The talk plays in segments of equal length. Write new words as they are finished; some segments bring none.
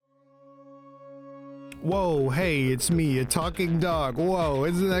Whoa, hey, it's me, a talking dog. Whoa,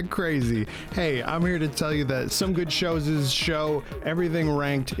 isn't that crazy? Hey, I'm here to tell you that Some Good Shows' show, Everything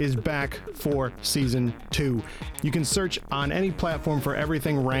Ranked, is back for season 2. You can search on any platform for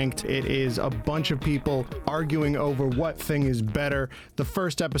Everything Ranked. It is a bunch of people arguing over what thing is better. The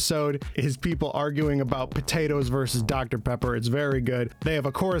first episode is people arguing about potatoes versus Dr. Pepper. It's very good. They have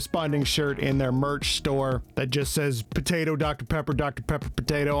a corresponding shirt in their merch store that just says potato, Dr. Pepper,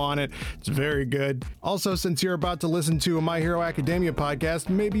 potato on it. It's very good. Also, since you're about to listen to a My Hero Academia podcast,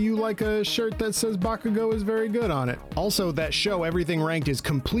 maybe you like a shirt that says Bakugo is very good on it. Also, that show, Everything Ranked, is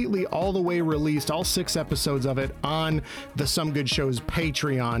completely all the way released, all 6 episodes of it, on the Some Good Shows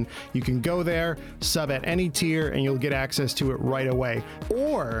Patreon. You can go there, sub at any tier, and you'll get access to it right away.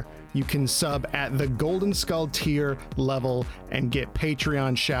 Or you can sub at the Golden Skull tier level and get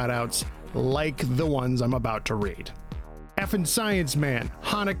Patreon shoutouts like the ones I'm about to read. Effin' Science Man,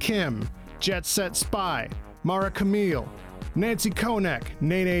 Hana Kim, Jet Set Spy, Mara Camille, Nancy Konek,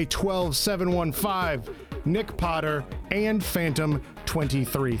 Nene12715, Nick Potter, and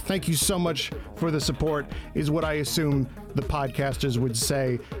Phantom23. Thank you so much for the support, is what I assume the podcasters would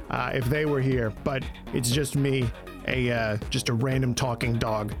say if they were here, but it's just me, just a random talking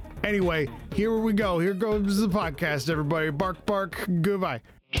dog. Anyway, here we go. Here goes the podcast, everybody. Bark, bark, goodbye.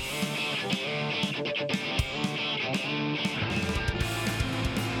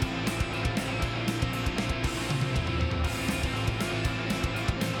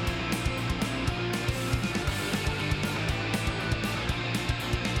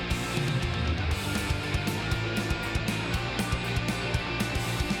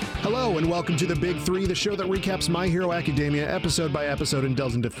 Hello and welcome to The Big Three, the show that recaps My Hero Academia episode by episode and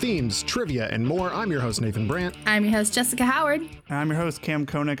delves into themes, trivia, and more. I'm your host, Nathan Brandt. I'm your host, Jessica Howard. I'm your host, Cam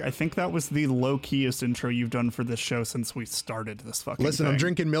Koenig. I think that was the low-keyest intro you've done for this show since we started this fucking Listen, thing. I'm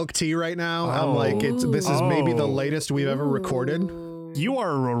drinking milk tea right now. I'm like, this is maybe the latest we've ever recorded. You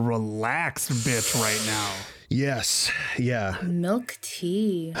are a relaxed bitch right now. Yes, yeah. Milk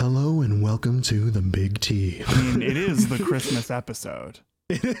tea. Hello and welcome to The Big T. I mean, it is the Christmas episode.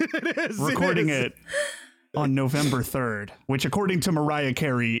 It is. Recording it on November 3rd, which according to Mariah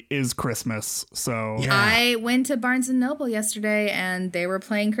Carey is Christmas. So Yeah. I went to Barnes & Noble yesterday and they were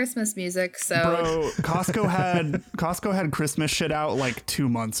playing Christmas music. So bro, Costco had Christmas shit out like 2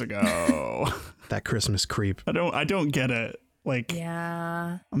 months ago. That Christmas creep. I don't get it. Like,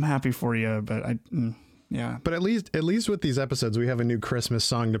 yeah, I'm happy for you, but yeah. But at least with these episodes, we have a new Christmas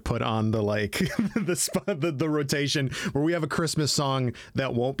song to put on the like the rotation, where we have a Christmas song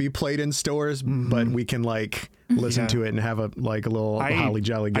that won't be played in stores, but we can like listen to it and have a little holly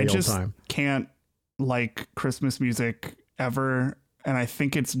jolly gay old time. Can't like Christmas music ever. And I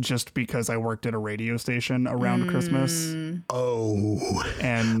think it's just because I worked at a radio station around Christmas. Oh.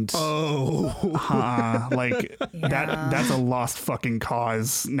 And that's a lost fucking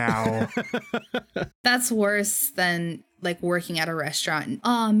cause now. that's worse than like working at a restaurant and,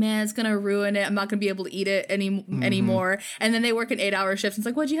 oh man, it's gonna ruin it. I'm not gonna be able to eat it anymore. And then they work an 8-hour shift. It's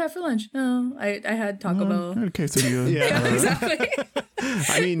like, what'd you have for lunch? Oh, I had Taco Bell. I had quesadilla. Yeah. Exactly.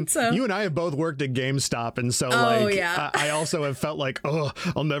 I mean, you and I have both worked at GameStop, and so I also have felt like, oh,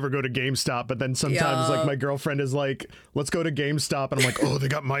 I'll never go to GameStop. But then sometimes like my girlfriend is like, let's go to GameStop, and I'm like, oh, they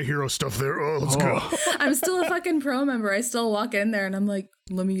got My Hero stuff there. Oh, let's go. I'm still a fucking pro member. I still walk in there and I'm like,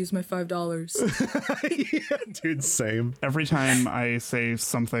 let me use my $5. Yeah, dude, same. Every time I say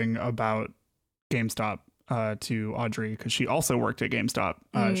something about GameStop to Audrey, because she also worked at GameStop,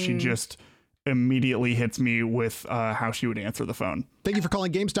 she just immediately hits me with how she would answer the phone. Thank you for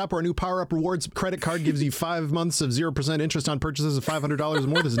calling GameStop, where our new Power Up Rewards credit card gives you 5 months of 0% interest on purchases of $500 or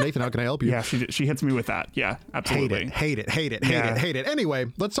more. This is Nathan. How can I help you? Yeah, she hits me with that. Yeah, absolutely. Hate it. Anyway,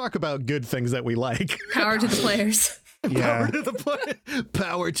 let's talk about good things that we like. Power to the players. Yeah.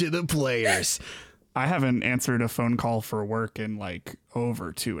 Power to the players. I haven't answered a phone call for work in like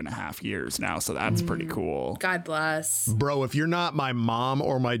over 2.5 years now, so that's pretty cool. God bless. Bro, if you're not my mom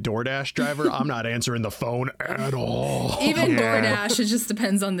or my DoorDash driver, I'm not answering the phone at all. Even DoorDash, it just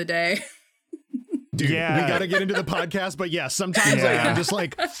depends on the day. Dude, we got to get into the podcast, but yeah, sometimes I'm just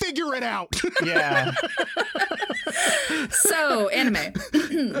like, figure it out. Yeah. So, anime. All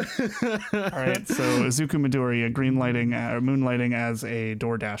right, so Izuku Midoriya moonlighting as a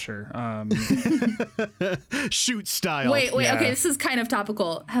DoorDasher. Shoot style. Wait, okay, this is kind of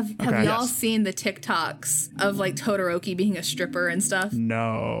topical. Have y'all seen the TikToks of like Todoroki being a stripper and stuff?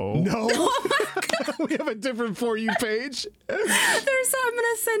 No. Oh my God. We have a different For You page. I'm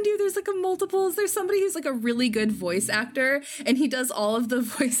gonna send you, there's like a multiples. There's somebody who's like a really good voice actor and he does all of the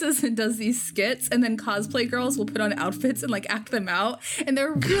voices and does these skits, and then cosplay girls will put on outfits and like act them out, and they're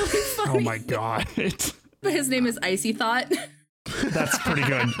are really funny. Oh my god. But his name is Icy Thought. That's pretty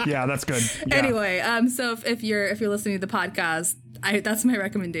good. Yeah, that's good. Yeah. Anyway, so if you're listening to the podcast, that's my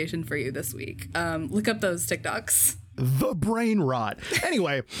recommendation for you this week. Look up those TikToks. The brain rot.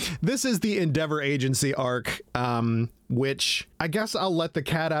 Anyway, this is the Endeavor Agency arc, which I guess I'll let the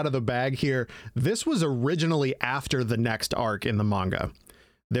cat out of the bag here. This was originally after the next arc in the manga.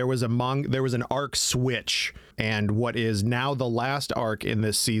 There was an arc switch, and what is now the last arc in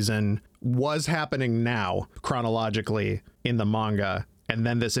this season was happening now chronologically in the manga, and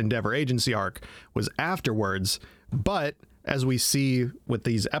then this Endeavor Agency arc was afterwards. But as we see with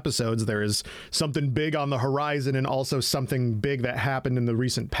these episodes, there is something big on the horizon and also something big that happened in the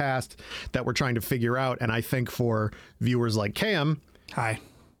recent past that we're trying to figure out. And I think for viewers like Cam, hi,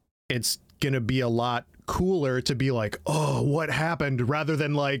 it's going to be a lot cooler to be like, oh, what happened, rather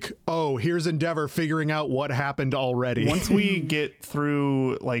than like, oh, here's Endeavor figuring out what happened already. Once we get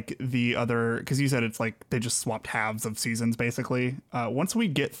through like the other, because you said it's like they just swapped halves of seasons basically. Once we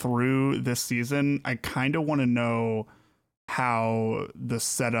get through this season, I kind of want to know how the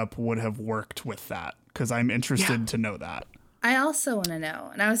setup would have worked with that, because I'm interested to know that. I also want to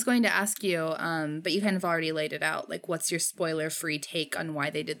know, and I was going to ask you, but you kind of already laid it out. Like, what's your spoiler-free take on why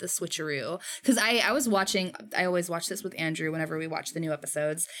they did the switcheroo? Because I always watch this with Andrew whenever we watch the new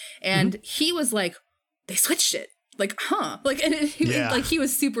episodes, and he was like, they switched it. Like, huh? Like, and he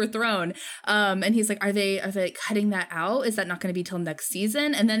was super thrown. And he's like, are they cutting that out? Is that not going to be till next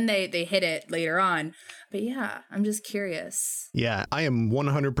season? And then they hit it later on. But yeah, I'm just curious. Yeah, I am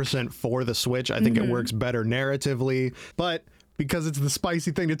 100% for the switch. I think it works better narratively, but because it's the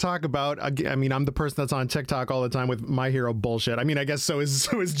spicy thing to talk about. I mean, I'm the person that's on TikTok all the time with My Hero bullshit. I mean, I guess so is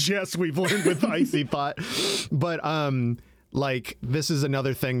Jess. We've learned with Icy Thought, but like, this is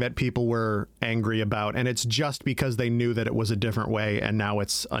another thing that people were angry about, and it's just because they knew that it was a different way, and now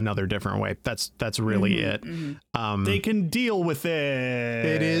it's another different way. That's really it. They can deal with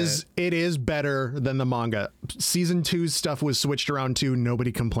it. It is better than the manga. Season 2's stuff was switched around too.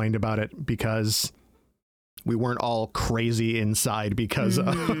 Nobody complained about it because we weren't all crazy inside because of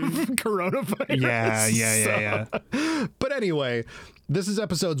coronavirus. Yeah. But anyway, this is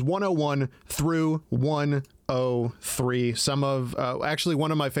episodes 101 through 103. Actually,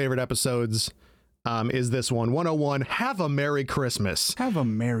 one of my favorite episodes is this one, 101. Have a Merry Christmas. Have a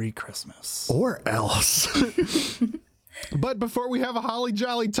Merry Christmas. Or else. But before we have a holly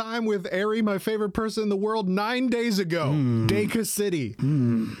jolly time with Eri, my favorite person in the world, 9 days ago, Deka City.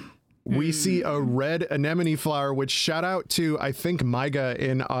 We see a red anemone flower, which shout out to, I think, Maiga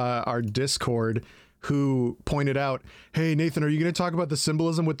in our Discord, who pointed out, hey, Nathan, are you going to talk about the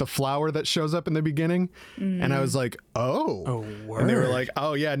symbolism with the flower that shows up in the beginning? And I was like, oh, word. And they were like,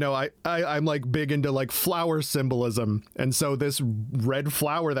 oh yeah, no, I'm like big into like flower symbolism. And so this red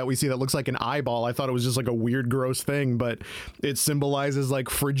flower that we see that looks like an eyeball, I thought it was just like a weird, gross thing, but it symbolizes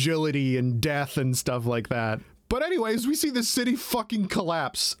like fragility and death and stuff like that. But anyways, we see the city fucking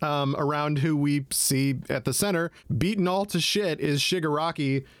collapse around who we see at the center. Beaten all to shit is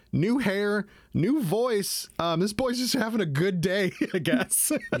Shigaraki. New hair, new voice. This boy's just having a good day, I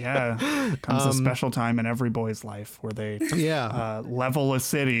guess. Yeah. Comes a special time in every boy's life where they level a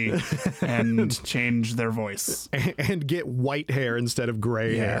city and change their voice. And get white hair instead of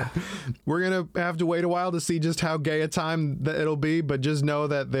gray hair. We're going to have to wait a while to see just how gay a time that it'll be, but just know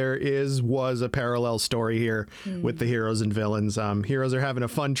that there was a parallel story here with the heroes and villains. Heroes are having a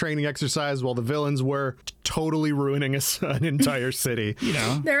fun training exercise while the villains were totally ruining an entire city. You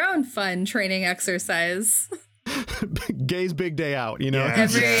know, their own fun training exercise. Gay's big day out, you know.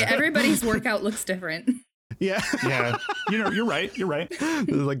 Yeah. Everybody's workout looks different. Yeah. You know, you're right. This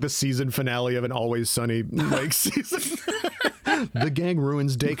is like the season finale of an Always Sunny like season. The gang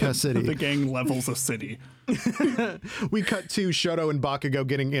ruins Deka City. The gang levels a city. We cut to Shoto and Bakugo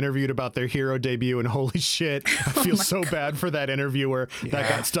getting interviewed about their hero debut, and holy shit, I feel so bad for that interviewer that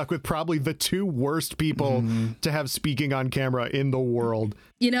got stuck with probably the two worst people to have speaking on camera in the world.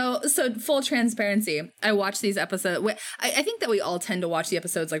 You know, so full transparency, I watch these episodes. I think that we all tend to watch the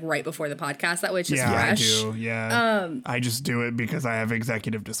episodes like right before the podcast. That way it's just fresh. I do. Yeah. I just do it because I have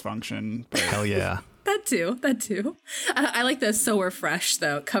executive dysfunction. But hell yeah. That too. I like the "so we're fresh"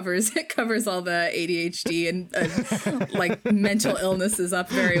 though. It covers all the ADHD and like mental illnesses up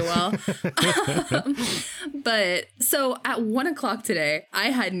very well. But so at 1:00 today,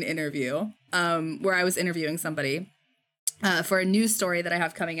 I had an interview where I was interviewing somebody for a news story that I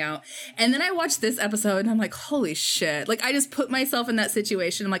have coming out. And then I watched this episode and I'm like, holy shit. Like, I just put myself in that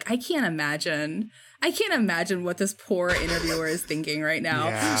situation. I'm like, I can't imagine I can't imagine what this poor interviewer is thinking right now.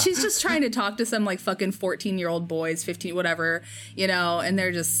 Yeah. She's just trying to talk to some like fucking 14-year-old boys, 15, whatever, you know, and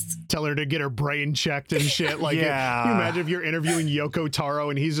they're just Tell her to get her brain checked and shit. Like, Yeah. can you imagine if you're interviewing Yoko Taro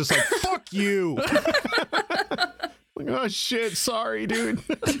and he's just like, fuck you. Like, oh shit, sorry, dude.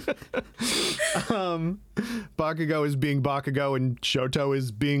 Bakugo is being Bakugo and Shoto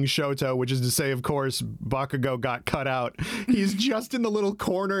is being Shoto, which is to say, of course, Bakugo got cut out. He's just in the little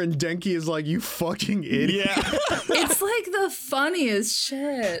corner and Denki is like, you fucking idiot. Yeah. it's like the funniest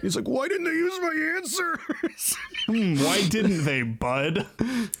shit. He's like, why didn't they use my answers? Why didn't they, bud?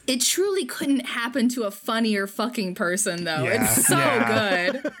 It truly couldn't happen to a funnier fucking person though. Yeah. It's so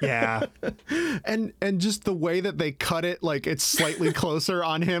Yeah. good. Yeah. And just the way that they cut it, like it's slightly closer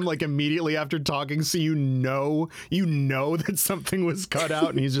on him, like immediately after talking, so you know that something was cut out,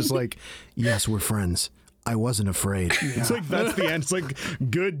 and he's just like, yes, we're friends. I wasn't afraid. It's like, that's the end. It's like,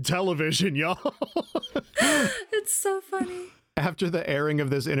 good television, y'all. It's so funny. After the airing of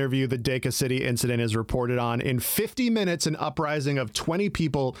this interview, the Deka City incident is reported on. In 50 minutes, an uprising of 20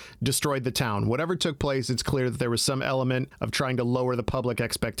 people destroyed the town. Whatever took place, it's clear that there was some element of trying to lower the public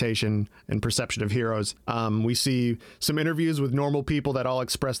expectation and perception of heroes. We see some interviews with normal people that all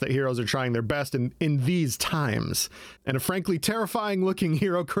express that heroes are trying their best in these times. And a frankly terrifying looking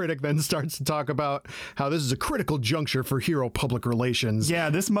hero critic then starts to talk about how this is a critical juncture for hero public relations. Yeah,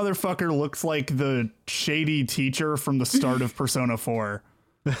 this motherfucker looks like the shady teacher from the start of Persona 4.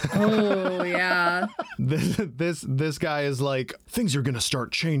 Oh yeah. This guy is like, things are gonna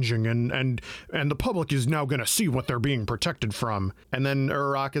start changing and the public is now gonna see what they're being protected from. And then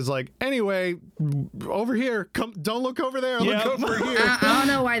Uraraka is like, anyway, over here, come, don't look over there, Yep. look over here. I don't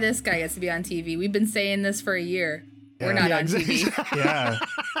know why this guy gets to be on TV. We've been saying this for a year. We're not on TV. Yeah.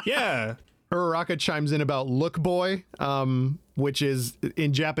 Yeah. Uraraka chimes in about look boy, which is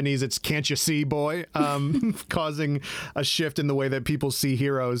in Japanese, it's can't you see boy, causing a shift in the way that people see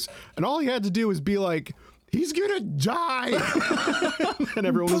heroes. And all he had to do was be like, he's gonna die. And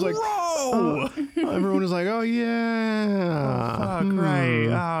everyone was like, everyone was like, oh yeah. Fuck, right.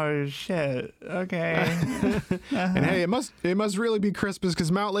 Oh shit. Okay. And hey, it must really be Christmas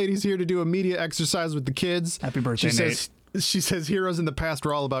because Mount Lady's here to do a media exercise with the kids. Happy birthday, Nate. She says heroes in the past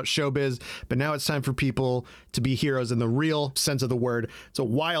were all about showbiz, but now it's time for people to be heroes in the real sense of the word. It's a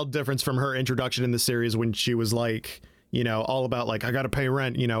wild difference from her introduction in the series when she was like, you know, all about like, I gotta pay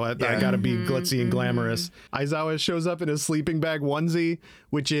rent, you know, I gotta be glitzy and glamorous. Aizawa shows up in his sleeping bag onesie,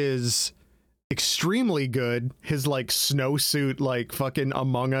 which is extremely good. His like snowsuit, like fucking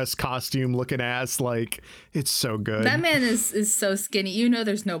Among Us costume looking ass, like it's so good. That man is so skinny. You know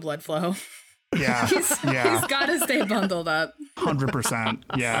there's no blood flow. Yeah. He's got to stay bundled up. 100%.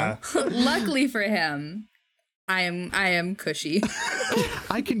 Yeah. Luckily for him, I am cushy.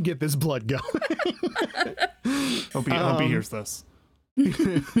 I can get this blood going. Hope he hears this.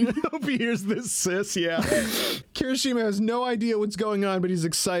 Hope he hears this, sis. Yeah. Kirishima has no idea what's going on, but he's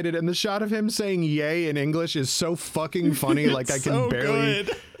excited. And the shot of him saying yay in English is so fucking funny. Like I can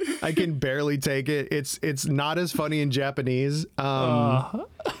barely take it. It's not as funny in Japanese.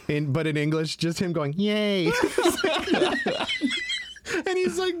 But in English, just him going, yay. And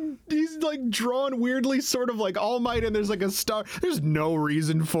he's like drawn weirdly, sort of like All Might, and there's like a star. There's no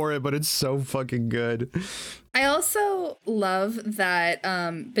reason for it, but it's so fucking good. I also love that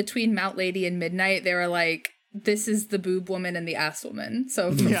between Mount Lady and Midnight, they were like, this is the boob woman and the ass woman.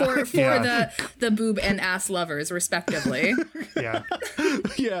 So for the boob and ass lovers, respectively. Yeah.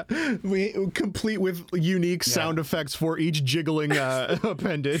 Yeah. We complete with unique sound effects for each jiggling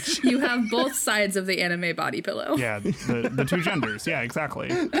appendage. You have both sides of the anime body pillow. Yeah. The two genders. Yeah, exactly.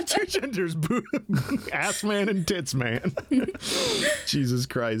 The two genders, boob, ass man and tits man. Jesus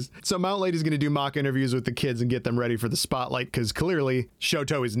Christ. So Mount Lady's going to do mock interviews with the kids and get them ready for the spotlight because clearly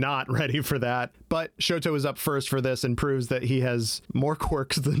Shoto is not ready for that. But Shoto is up first for this and proves that he has more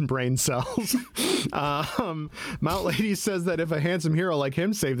quirks than brain cells. Mount Lady says that if a handsome hero like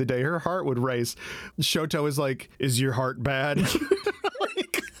him saved the day, her heart would race. Shoto is like, is your heart bad?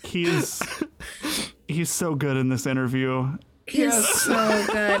 He's so good in this interview. He's so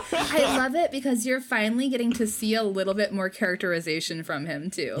good. I love it because you're finally getting to see a little bit more characterization from him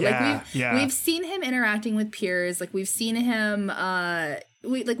too. We've seen him interacting with peers. Like we've seen him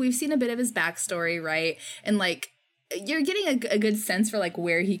we've seen a bit of his backstory, right? And like you're getting a good sense for like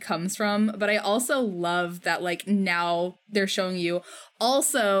where he comes from. But I also love that like now they're showing you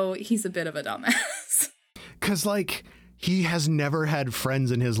also he's a bit of a dumbass. Cause like he has never had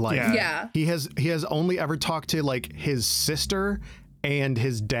friends in his life. Yeah. He has only ever talked to like his sister and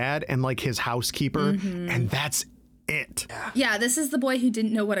his dad and like his housekeeper, and that's it. Yeah, this is the boy who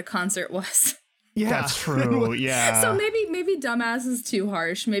didn't know what a concert was. Yeah, That's true. Yeah. So maybe dumbass is too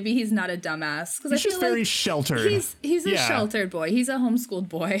harsh. Maybe he's not a dumbass because I He's feel just like very sheltered. He's a sheltered boy. He's a homeschooled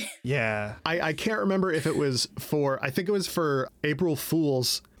boy. Yeah. I can't remember if it was I think it was for April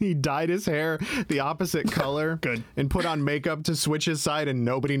Fool's. He dyed his hair the opposite color. Good. And put on makeup to switch his side, and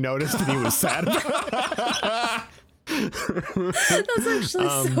nobody noticed, and he was sad about it. That's actually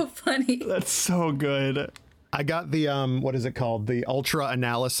so funny. That's so good. I got the what is it called? The Ultra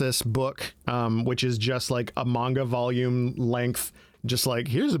Analysis book, which is just like a manga volume length. Just like,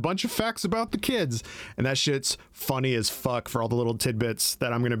 here's a bunch of facts about the kids. And that shit's funny as fuck for all the little tidbits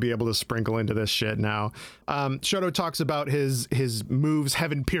that I'm going to be able to sprinkle into this shit now. Shoto talks about his moves,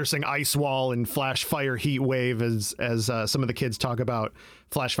 Heaven Piercing Ice Wall and Flash Fire Heat Wave, as some of the kids talk about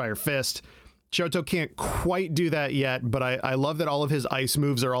Flash Fire Fist. Shoto can't quite do that yet, but I love that all of his ice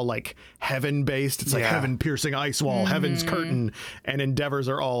moves are all like heaven based. It's like Heaven Piercing Ice Wall, Heaven's Curtain, and Endeavors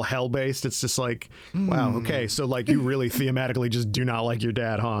are all hell based. It's just like, wow, okay, so like you really thematically just do not like your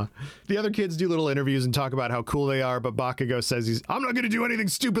dad, huh? The other kids do little interviews and talk about how cool they are, but Bakugo says I'm not going to do anything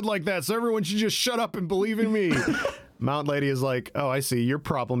stupid like that, so everyone should just shut up and believe in me. Mount Lady is like, oh, I see. Your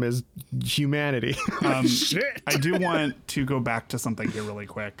problem is humanity. Shit. I do want to go back to something here really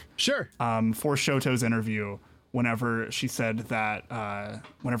quick. Sure. For Shoto's interview, whenever she said that,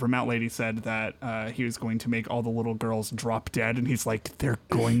 whenever Mount Lady said that he was going to make all the little girls drop dead, and he's like, they're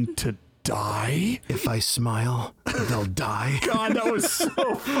going to die? If I smile, they'll die. God, that was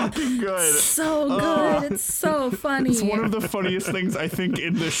so fucking good. So good. It's so funny. It's one of the funniest things I think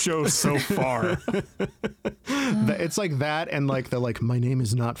in this show so far. It's like that, and like the my name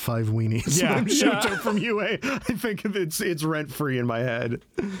is not Five Weenies. Yeah, Shoto from UA. I think it's rent free in my head.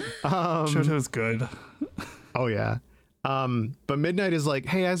 Shoto's good. Oh yeah. But Midnight is like,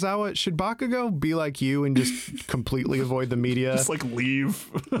 hey Aizawa, should Bakugo be like you and just completely avoid the media? Just like leave.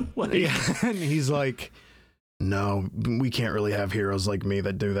 Yeah, and he's like, no, we can't really have heroes like me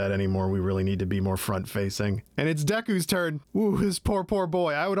that do that anymore. We really need to be more front facing. And it's Deku's turn. Ooh, this poor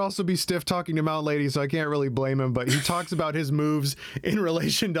boy. I would also be stiff talking to Mount Lady, so I can't really blame him, but he talks about his moves in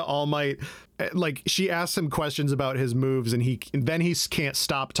relation to All Might. Like, she asks him questions about his moves, and then he can't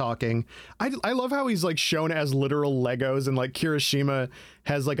stop talking. I love how he's like shown as literal Legos, and like Kirishima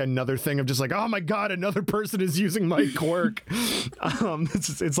has like another thing of just like, oh my god, another person is using my quirk.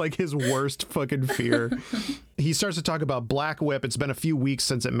 It's like his worst fucking fear. He starts to talk about Black Whip. It's been a few weeks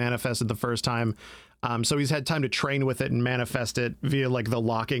since it manifested the first time. So he's had time to train with it and manifest it via like the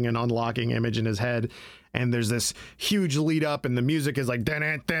locking and unlocking image in his head. And there's this huge lead up, and the music is like,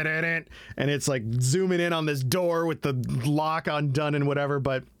 and it's like zooming in on this door with the lock undone and whatever.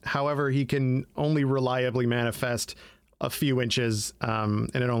 But however, he can only reliably manifest a few inches,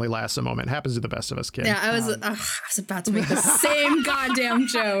 and it only lasts a moment. Happens to the best of us, kid. Yeah, I was about to make the same goddamn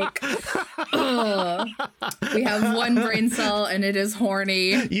joke. Ugh. We have one brain cell, and it is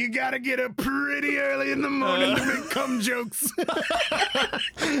horny. You gotta get up pretty early in the morning to make cum jokes.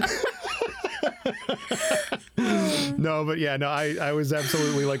 No, but yeah, no, I was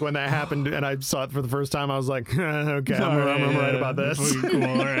absolutely like, when that happened and I saw it for the first time, I was like, okay, I'm right about this. Cool,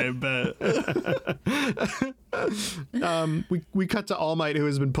 all right, bet. We cut to All Might, who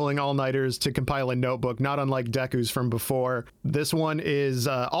has been pulling all-nighters to compile a notebook, not unlike Deku's from before. This one is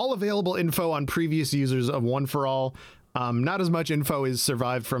all available info on previous users of One for All. Not as much info is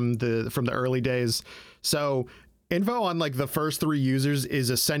survived from the early days. So info on like the first 3 users is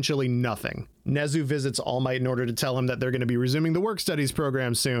essentially nothing. Nezu visits All Might in order to tell him that they're going to be resuming the work studies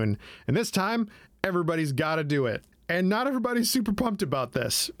program soon. And this time, everybody's got to do it. And not everybody's super pumped about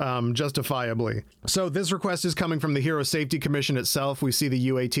this, justifiably. So this request is coming from the Hero Safety Commission itself. We see the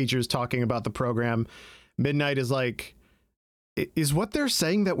UA teachers talking about the program. Midnight is like, is what they're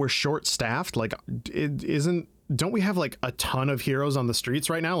saying that we're short-staffed? Like, don't we have like a ton of heroes on the streets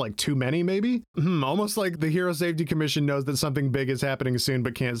right now? Like too many, maybe? Almost like the Hero Safety Commission knows that something big is happening soon,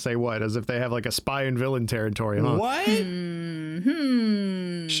 but can't say what, as if they have like a spy and villain territory. Huh? What?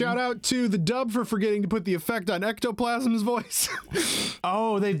 Shout out to the dub for forgetting to put the effect on Ectoplasm's voice.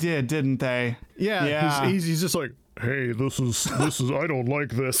 Oh, they did, didn't they? Yeah. He's just like, hey, this is I don't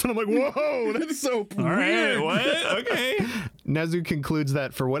like this. And I'm like, whoa, that's so all weird. Right, what? Okay. Nezu concludes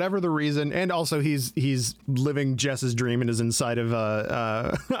that for whatever the reason, and also he's living Jess's dream and is inside of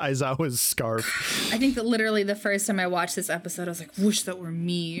Aizawa's scarf. I think that literally the first time I watched this episode, I was like, wish that were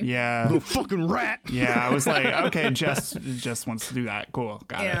me. Yeah. Little fucking rat. Yeah, I was like, okay, Jess wants to do that. Cool.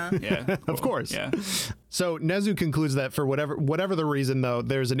 Got it. Yeah. Of course. Yeah. So Nezu concludes that for whatever the reason, though,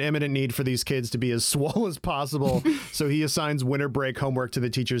 there's an imminent need for these kids to be as swole as possible. So he assigns winter break homework to the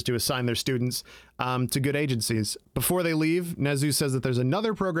teachers to assign their students to good agencies. Before they leave, Nezu says that there's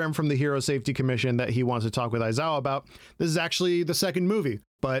another program from the Hero Safety Commission that he wants to talk with Aizawa about. This is actually the second movie.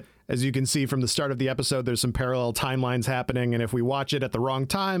 But as you can see from the start of the episode, there's some parallel timelines happening. And if we watch it at the wrong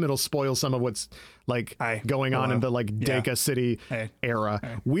time, it'll spoil some of what's going on in the Deka City era.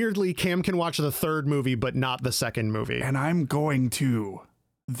 Hey. Weirdly, Cam can watch the third movie, but not the second movie. And I'm going to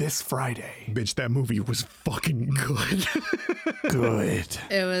this Friday. Bitch, that movie was fucking good. Good.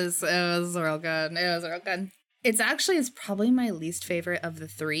 It was real good. It was real good. It's probably my least favorite of the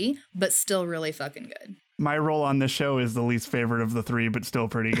three, but still really fucking good. My role on this show is the least favorite of the three, but still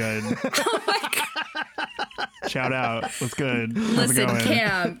pretty good. Oh my God. Shout out. What's good? How's Listen, it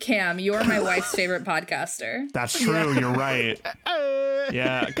going? Cam, you're my wife's favorite podcaster. That's true. You're right.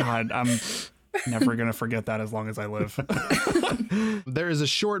 Yeah, God, I'm never going to forget that as long as I live. There is a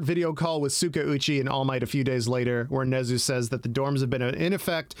short video call with Sukauchi and All Might a few days later where Nezu says that the dorms have been in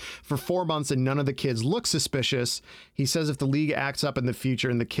effect for 4 months and none of the kids look suspicious. He says if the league acts up in the future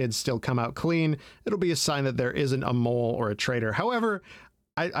and the kids still come out clean, it'll be a sign that there isn't a mole or a traitor. However,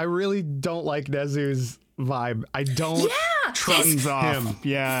 I really don't like Nezu's vibe. I don't trust him.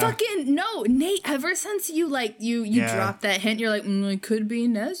 Yeah. Fucking no, Nate, ever since you dropped that hint, you're like, it could be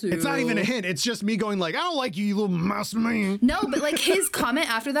Nezu. It's not even a hint. It's just me going like, I don't like you little mouse man. No, but like his comment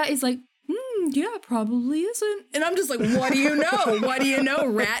after that is like, yeah, probably isn't. And I'm just like, what do you know? What do you know,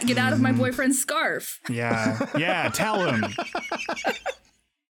 rat? Get out of my boyfriend's scarf. Yeah, tell him.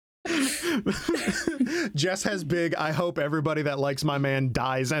 Jess has big, I hope everybody that likes my man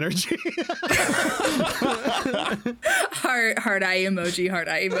dies energy. Heart eye emoji, heart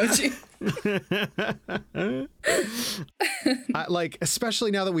eye emoji. Especially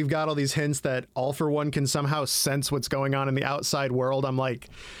now that we've got all these hints that All For One can somehow sense what's going on in the outside world, I'm like,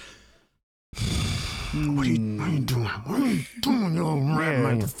 what are you doing? What are you doing, you old rat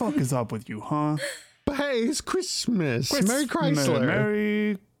man? What the fuck is up with you, huh? But hey, it's Christmas. Merry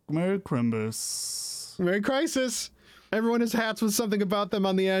Chrysler. Merry Crimbus. Merry Crisis. Everyone has hats with something about them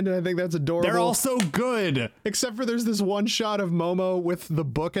on the end, and I think that's adorable. They're all so good. Except for there's this one shot of Momo with the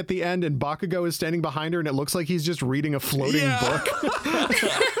book at the end, and Bakugo is standing behind her, and it looks like he's just reading a floating book.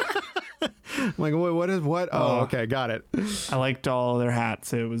 I'm like, what? Oh, okay, got it. I liked all their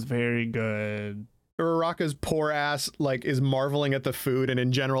hats. It was very good. Uraraka's poor ass is marveling at the food, and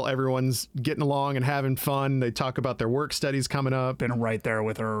in general everyone's getting along and having fun. They talk about their work studies coming up. Been right there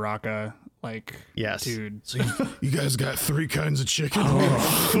with Uraraka. Yes, dude. So you guys got 3 kinds of chicken. Oh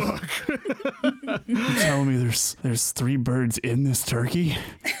fuck. You telling me there's 3 birds in this turkey?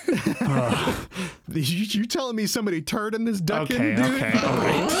 You telling me somebody turd in this duckin', dude? Okay.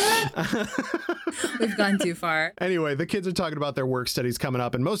 We've gone too far. Anyway, the kids are talking about their work studies coming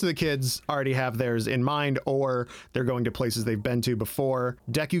up, and most of the kids already have theirs in mind, or they're going to places they've been to before.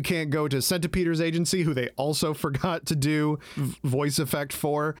 Deku can't go to Centipeter's agency, who they also forgot to do voice effect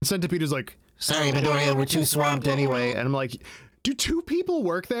for. Centipeter's like, sorry, Midoriya, we're too swamped anyway. And I'm like, do 2 people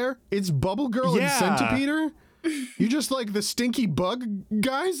work there? It's Bubble Girl and Centipeter? You just the stinky bug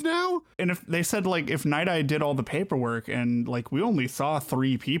guys now? And if they said if Night Eye did all the paperwork and we only saw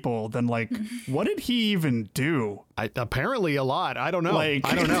 3 people, then what did he even do? Apparently a lot. I don't know. I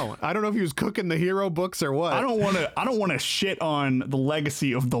don't know. I don't know if he was cooking the hero books or what. I don't want to shit on the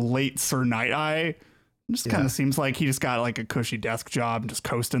legacy of the late Sir Night Eye. It just kind of seems like he just got a cushy desk job and just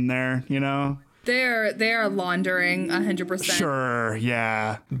coasting there, you know? They are laundering 100%. Sure,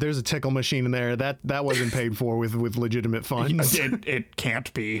 yeah. There's a tickle machine in there that wasn't paid for with legitimate funds. It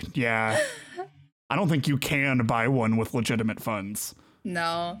can't be. Yeah. I don't think you can buy one with legitimate funds.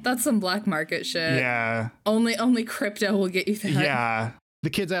 No, that's some black market shit. Yeah. Only crypto will get you that. Yeah. The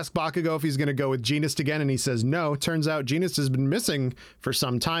kids ask Bakugo if he's going to go with Genis again, and he says no. Turns out Genis has been missing for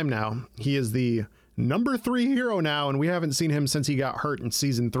some time now. He is the number 3 hero now, and we haven't seen him since he got hurt in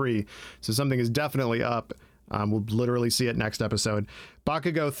season 3. So something is definitely up. We'll literally see it next episode.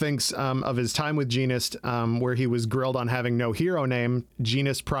 Bakugo thinks of his time with Genis, where he was grilled on having no hero name.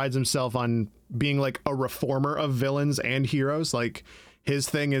 Genis prides himself on being a reformer of villains and heroes. His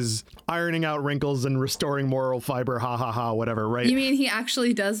thing is ironing out wrinkles and restoring moral fiber, ha ha ha, whatever, right? You mean he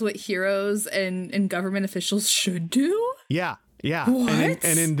actually does what heroes and government officials should do? Yeah. What?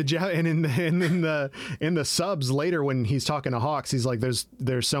 And in the subs later when he's talking to Hawks, he's like,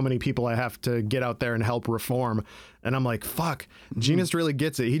 there's so many people I have to get out there and help reform. And I'm like, fuck, Genus really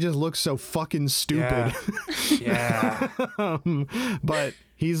gets it. He just looks so fucking stupid. Yeah. But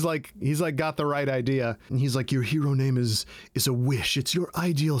he's like got the right idea. And he's like, your hero name is a wish. It's your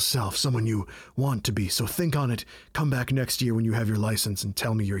ideal self, someone you want to be. So think on it. Come back next year when you have your license and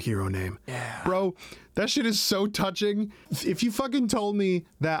tell me your hero name. Yeah. Bro, that shit is so touching. If you fucking told me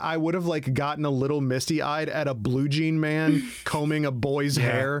that I would have like gotten a little misty-eyed at a blue jean man combing a boy's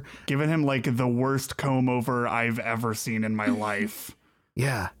hair. Giving him like the worst comb over I've ever seen in my life.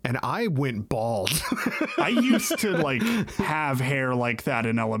 Yeah, and I went bald. I used to like have hair like that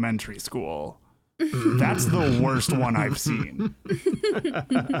in elementary school. That's the worst one I've seen.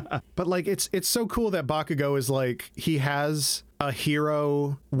 But like it's so cool that Bakugo is like, he has a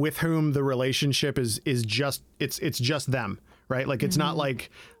hero with whom the relationship is just it's just them, right? Like it's not like,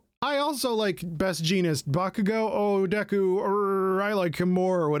 I also like best Genus Bakugo, oh Deku, or I like him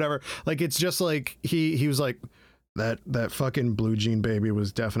more or whatever. Like it's just like he was like, that fucking blue jean baby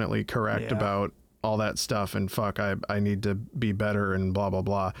was definitely correct about all that stuff, and fuck, I need to be better and blah blah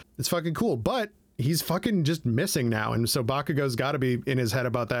blah. It's fucking cool, but he's fucking just missing now, and so Bakugo's got to be in his head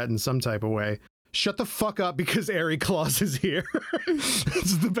about that in some type of way. Shut the fuck up because Airy Claws is here.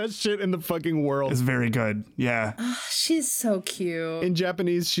 It's the best shit in the fucking world. It's very good. Yeah. She's so cute. In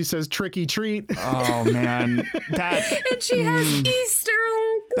Japanese, she says tricky treat. Oh man, that And she has Easter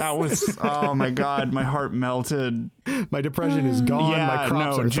eggs. that was, oh my god, my heart melted. My depression is gone. My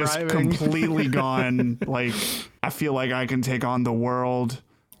crops are just thriving. completely gone. Like I feel like I can take on the world.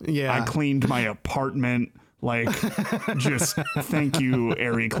 Yeah. I cleaned my apartment. Like, just thank you,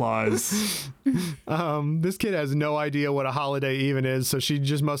 Airy Claws. This kid has no idea what a holiday even is, so she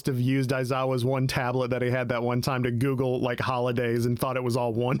just must have used Aizawa's one tablet that he had that one time to Google like holidays and thought it was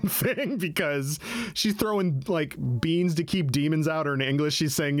all one thing, because she's throwing like beans to keep demons out, or in English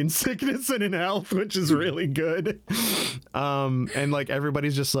she's saying in sickness and in health, which is really good. And like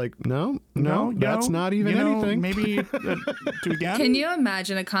everybody's just like, no, that's not even anything. Maybe do again. Can you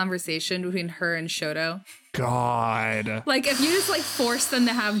imagine a conversation between her and Shoto? God. Like if you just like force them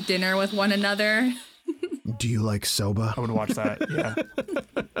to have dinner with one another. Do you like soba? I would watch that. Yeah.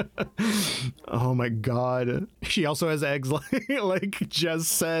 Oh my god. She also has eggs like Jez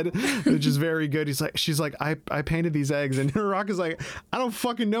said, which is very good. She's like, I painted these eggs, and Rock is like, I don't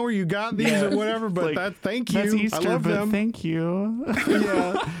fucking know where you got these or whatever, but Like, thank you. That's Easter, I love but them. thank you.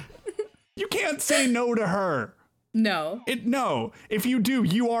 Yeah. You can't say no to her. No. No. If you do,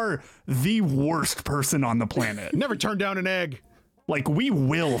 you are the worst person on the planet. Never turn down an egg. Like, we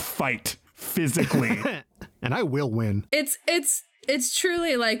will fight physically. And I will win. It's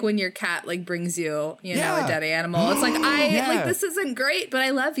truly like when your cat like brings you, you know, Yeah. a dead animal. It's like like this isn't great, but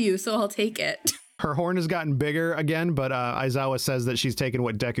I love you, so I'll take it. Her horn has gotten bigger again, but Aizawa says that she's taken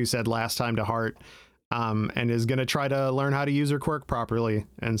what Deku said last time to heart. And is going to try to learn how to use her quirk properly.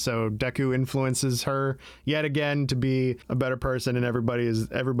 And so Deku influences her yet again to be a better person, and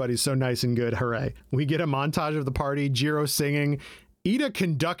everybody's so nice and good. Hooray. We get a montage of the party, Jiro singing, Ida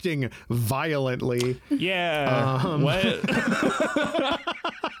conducting violently. Yeah. What?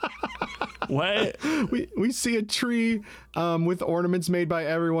 What? We see a tree with ornaments made by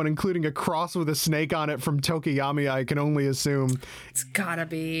everyone, including a cross with a snake on it from Tokiyami, I can only assume. It's gotta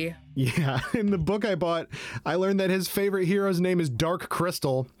be. Yeah, in the book I bought, I learned that his favorite hero's name is Dark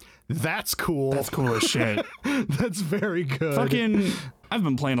Crystal. That's cool. That's cool as shit. That's very good. Fucking, I've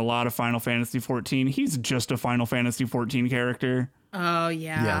been playing a lot of Final Fantasy 14. He's just a Final Fantasy 14 character. Oh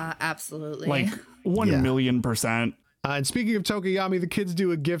yeah. Absolutely. Like 1,000,000%. And speaking of Tokiyami, the kids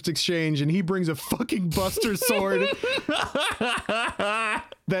do a gift exchange, and he brings a fucking Buster Sword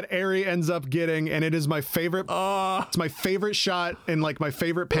that Eri ends up getting, and it is my favorite. It's my favorite shot, and like my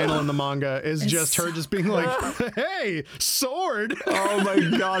favorite panel in the manga is just her just being like, "Hey, sword!" Oh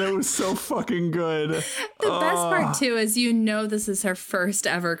my god, it was so fucking good. The best part too is this is her first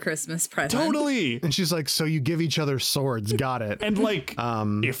ever Christmas present. Totally. And she's like, "So you give each other swords? Got it." And like,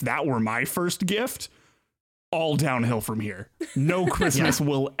 if that were my first gift, all downhill from here. No Christmas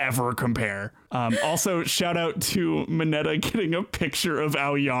will ever compare. Also, shout out to Mineta getting a picture of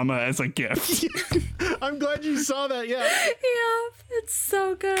Aoyama as a gift. I'm glad you saw that. Yeah. Yeah, it's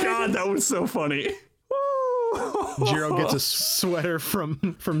so good. God, that was so funny. Jiro gets a sweater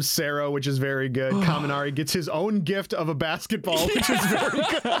from Sarah, which is very good. Kaminari gets his own gift of a basketball, which is very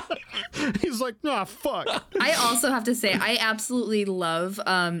good. He's like, nah, fuck. I also have to say, I absolutely love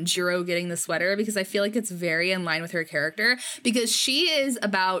Jiro getting the sweater, because I feel like it's very in line with her character, because she is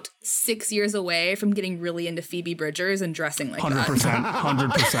about 6 years away from getting really into Phoebe Bridgers and dressing like 100%, that.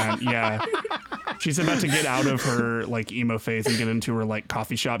 100%, yeah. She's about to get out of her like emo phase and get into her like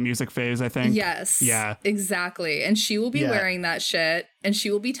coffee shop music phase, I think. Yes. Yeah. Exactly. And she will be wearing that shit, and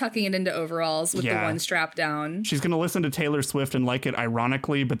she will be tucking it into overalls with the one strap down. She's going to listen to Taylor Swift and like it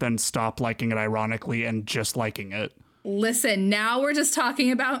ironically, but then stop liking it ironically and just liking it. Listen, now we're just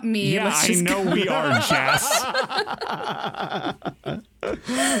talking about me. Yeah, I know we are, Jess.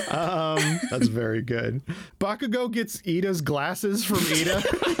 That's very good. Bakugo gets Ida's glasses from Ida.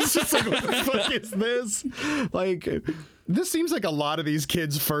 It's just like, what the fuck is this? Like, this seems like a lot of these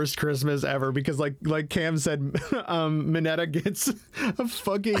kids' first Christmas ever, because like Cam said, Mineta gets a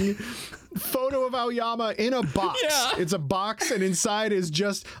fucking photo of Aoyama in a box. Yeah. It's a box, and inside is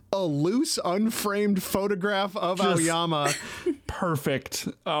just a loose, unframed photograph of Aoyama. Perfect.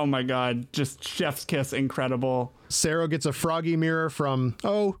 Oh my god. Just chef's kiss. Incredible. Sero gets a froggy mirror from,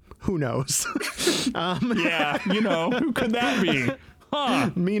 who knows? Yeah, who could that be? Huh.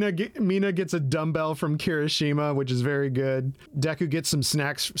 Mina gets a dumbbell from Kirishima, which is very good. Deku gets some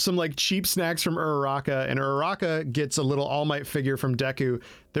snacks, some like cheap snacks from Uraraka, and Uraraka gets a little All Might figure from Deku.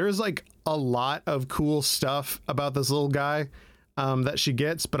 There is like a lot of cool stuff about this little guy that she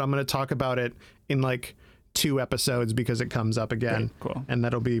gets, but I'm going to talk about it in like 2 episodes because it comes up again. Okay, cool. And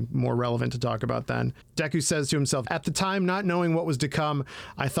that'll be more relevant to talk about then. Deku says to himself, at the time, not knowing what was to come,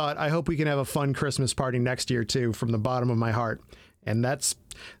 I thought, I hope we can have a fun Christmas party next year too, from the bottom of my heart. And that's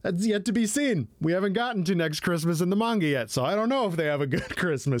yet to be seen. We haven't gotten to next Christmas in the manga yet, so I don't know if they have a good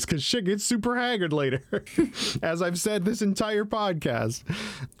Christmas, because shit gets super haggard later. As I've said this entire podcast.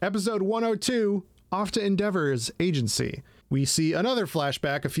 Episode 102, Off to Endeavor's Agency. We see another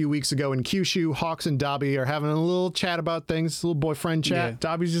flashback a few weeks ago in Kyushu. Hawks and Dabi are having a little chat about things, a little boyfriend chat.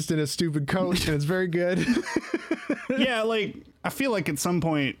 Yeah. Dabi's just in a stupid coat, and it's very good. Yeah, like, I feel like at some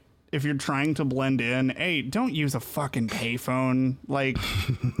point, if you're trying to blend in, hey, don't use a fucking payphone. Like,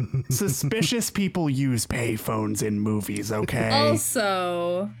 suspicious people use payphones in movies, okay?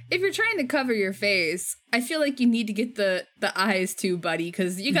 Also, if you're trying to cover your face, I feel like you need to get the eyes too, buddy,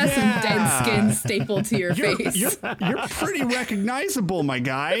 because you got some dead skin stapled to your face. You're pretty recognizable, my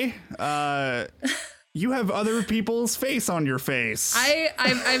guy. You have other people's face on your face.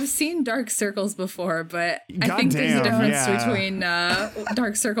 I've seen Dark Circles before, but I think there's a difference between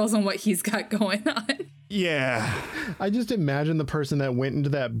Dark Circles and what he's got going on. Yeah. I just imagine the person that went into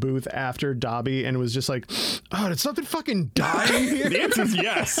that booth after Dabi and was just like, oh, did something fucking die in here? The answer is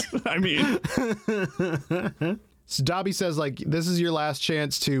yes. I mean. So Dabi says, like, this is your last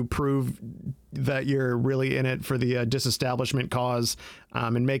chance to prove that you're really in it for the disestablishment cause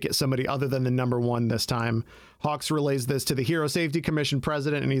and make it somebody other than the number one this time. Hawks relays this to the Hero Safety Commission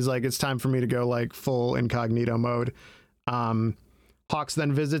president, and he's like, it's time for me to go like full incognito mode. Hawks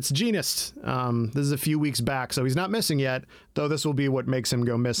then visits Genist. This is a few weeks back, so he's not missing yet, though this will be what makes him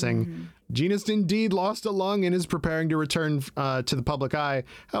go missing. Mm-hmm. Genist indeed lost a lung and is preparing to return to the public eye.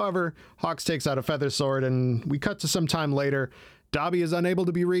 However, Hawks takes out a feather sword, and we cut to some time later. Dabi is unable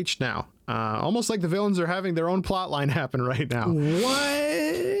to be reached now. Almost like the villains are having their own plot line happen right now. What?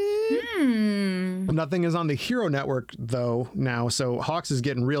 Nothing is on the Hero Network though now, so Hawks is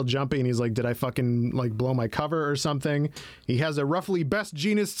getting real jumpy, and he's like, did I fucking like blow my cover or something? He has a roughly Best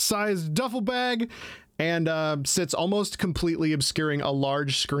Genist sized duffel bag and sits almost completely obscuring a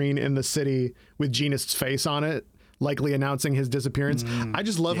large screen in the city with Genist's face on it, likely announcing his disappearance. I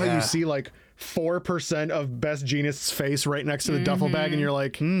just love how you see like 4% of Best Genist's face right next to the duffel bag, and you're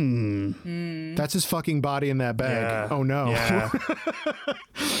like, that's his fucking body in that bag. Yeah. Oh no. Yeah.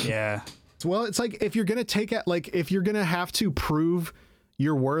 Yeah. Well, it's like, if you're gonna if you're gonna have to prove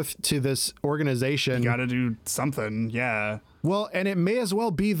your worth to this organization, you gotta do something. Yeah. Well, and it may as well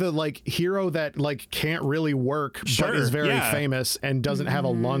be the like hero that like can't really work, but is very famous and doesn't have a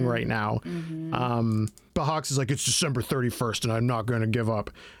lung right now. But Hawks is like, it's December 31st and I'm not going to give up.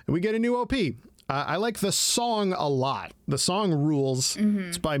 And we get a new OP. I like the song a lot. The song rules.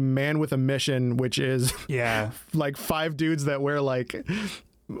 It's by Man with a Mission, which is like 5 dudes that wear like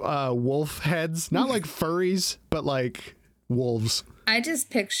wolf heads, not like furries, but like wolves. I just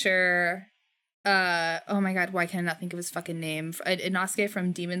picture oh my god, why can I not think of his fucking name? Inosuke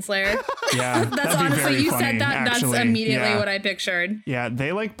from Demon Slayer. Yeah. That's honestly, you said that, actually. That's immediately what I pictured. Yeah,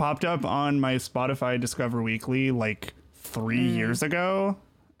 they like popped up on my Spotify Discover Weekly like 3 years ago,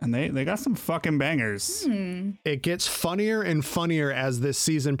 and they got some fucking bangers. It gets funnier and funnier as this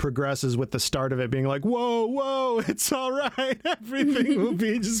season progresses, with the start of it being like, whoa, it's all right, everything will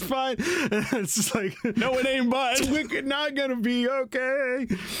be just fine. And it's just like, no, it ain't, but we're not gonna be okay.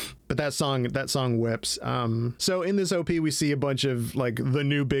 But that song whips. So in this OP, we see a bunch of like the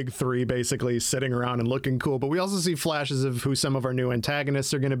new big three basically sitting around and looking cool. But we also see flashes of who some of our new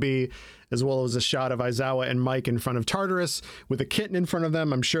antagonists are going to be, as well as a shot of Aizawa and Mike in front of Tartarus with a kitten in front of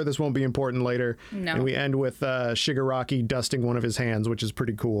them. I'm sure this won't be important later. No. And we end with Shigaraki dusting one of his hands, which is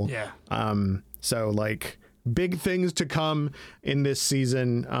pretty cool. Yeah. So like big things to come in this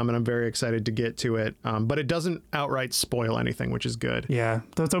season, and I'm very excited to get to it. But it doesn't outright spoil anything, which is good. Yeah,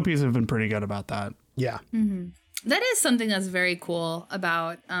 those OPs have been pretty good about that. Yeah. Mm-hmm. That is something that's very cool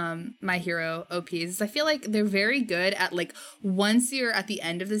about My Hero OPs. I feel like they're very good at like once you're at the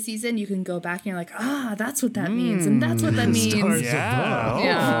end of the season, you can go back and you're like, that's what that means, and that's what that means.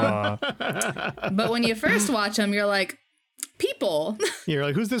 Yeah. But when you first watch them, you're like, people. You're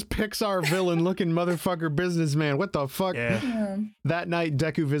like, who's this Pixar villain looking motherfucker businessman? What the fuck? Yeah. That night,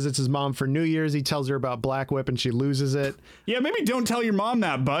 Deku visits his mom for New Year's. He tells her about Black Whip and she loses it. Yeah, maybe don't tell your mom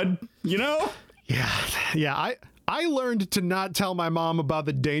that, bud. You know? Yeah. I learned to not tell my mom about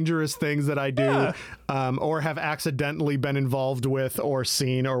the dangerous things that I do, or have accidentally been involved with or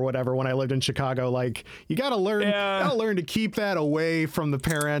seen or whatever when I lived in Chicago. Like, you gotta learn to keep that away from the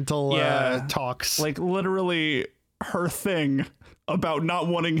parental talks. Like, literally, her thing about not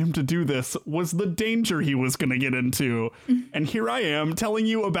wanting him to do this was the danger he was gonna get into. And here I am telling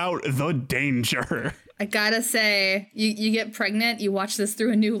you about the danger. I gotta say, you get pregnant, you watch this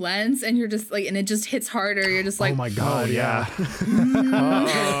through a new lens, and you're just like, and it just hits harder. You're just like, oh my God, yeah.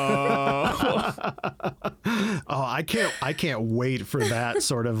 I can't wait for that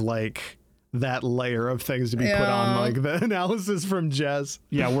sort of like that layer of things to be put on, like the analysis from Jess.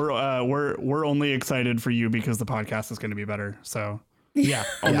 Yeah, we're only excited for you because the podcast is going to be better. So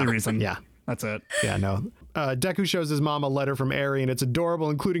only reason. Yeah. That's it. Yeah, no. Deku shows his mom a letter from Eri, and it's adorable,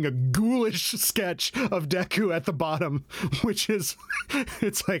 including a ghoulish sketch of Deku at the bottom, which is,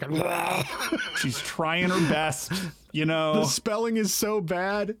 it's like, she's trying her best, you know. The spelling is so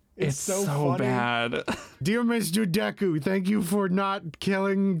bad. It's so funny. Bad. Dear Mr. Deku, thank you for not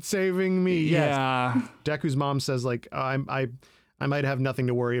saving me. Yeah. Yes. Deku's mom says, like, I might have nothing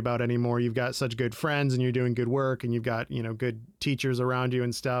to worry about anymore. You've got such good friends and you're doing good work and you've got, good teachers around you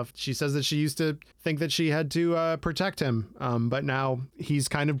and stuff. She says that she used to think that she had to protect him, but now he's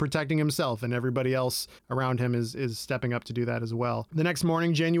kind of protecting himself and everybody else around him is stepping up to do that as well. The next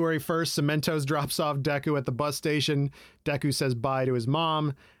morning, January 1st, Cementos drops off Deku at the bus station. Deku says bye to his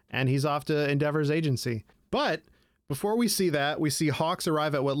mom and he's off to Endeavor's agency. But before we see that, we see Hawks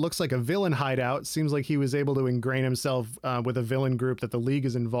arrive at what looks like a villain hideout. Seems like he was able to ingrain himself with a villain group that the League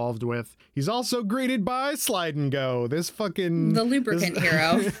is involved with. He's also greeted by Slide and Go. The lubricant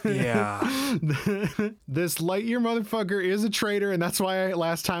hero. Yeah. This Lightyear motherfucker is a traitor, and that's why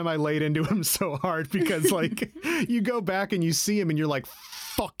last time I laid into him so hard, because like you go back and you see him and you're like,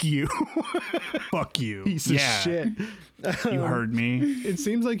 fuck you. Fuck you. Piece of shit. You heard me. It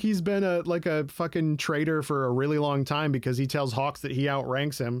seems like he's been a fucking traitor for a really long time because he tells Hawks that he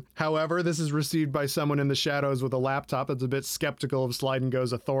outranks him. However, this is received by someone in the shadows with a laptop that's a bit skeptical of Slide and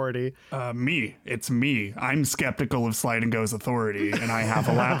Go's authority. Me. It's me. I'm skeptical of Slide and Go's authority, and I have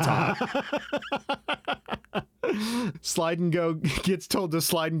a laptop. Slide and Go gets told to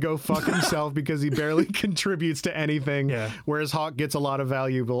slide and go fuck himself because he barely contributes to anything, whereas Hawk gets a lot of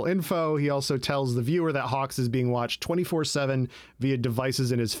valuable info. He also tells the viewer that Hawks is being watched 24/7 via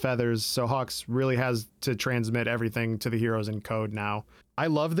devices in his feathers, so Hawks really has to transmit everything to the heroes in code now. I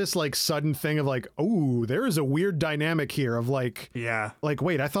love this like sudden thing of like, oh, there is a weird dynamic here of like,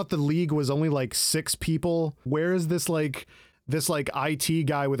 wait, I thought the League was only like 6 people. Where is this IT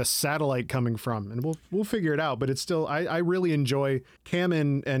guy with a satellite coming from? And we'll figure it out, but it's still, I really enjoy Cam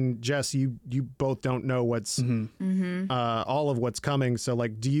and Jess. You both don't know what's all of what's coming. So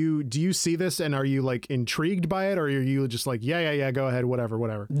like, do you see this and are you like intrigued by it, or are you just like, yeah, go ahead,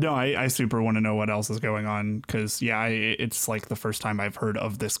 whatever? No, I super want to know what else is going on, because it's like the first time I've heard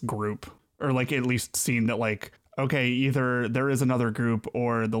of this group, or like at least seen that like, okay, either there is another group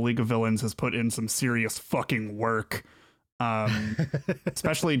or the League of Villains has put in some serious fucking work.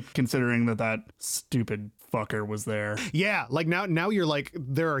 Especially considering that stupid fucker was there. Yeah, like now you're like,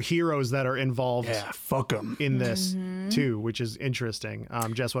 there are heroes that are involved. Yeah, fuck them in this too, which is interesting.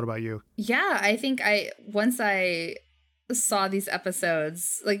 Jess, what about you? Yeah, I think once I saw these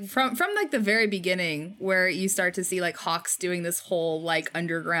episodes, like from like the very beginning, where you start to see like Hawks doing this whole like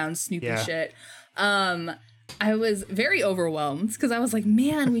underground Snoopy shit. I was very overwhelmed because I was like,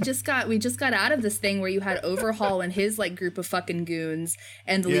 man, we just got out of this thing where you had Overhaul and his like group of fucking goons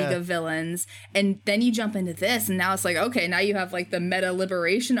and the League of Villains, and then you jump into this, and now it's like, okay, now you have like the Meta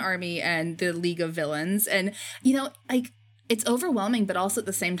Liberation Army and the League of Villains, and like it's overwhelming, but also at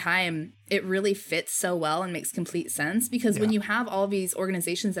the same time, it really fits so well and makes complete sense, because when you have all these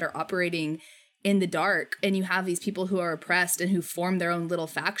organizations that are operating in the dark and you have these people who are oppressed and who form their own little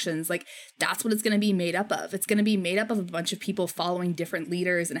factions, like that's what it's going to be made up of. It's going to be made up of a bunch of people following different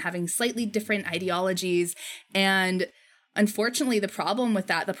leaders and having slightly different ideologies. And unfortunately, the problem with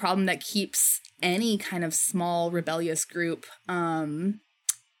that, the problem that keeps any kind of small rebellious group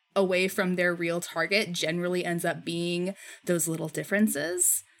away from their real target generally ends up being those little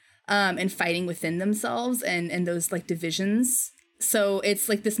differences and fighting within themselves and those like divisions. So it's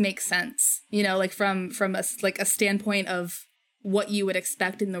like, this makes sense, you know, like from a standpoint of what you would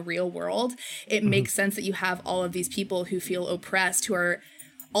expect in the real world. It makes sense that you have all of these people who feel oppressed, who are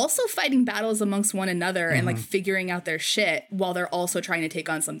also fighting battles amongst one another and like figuring out their shit while they're also trying to take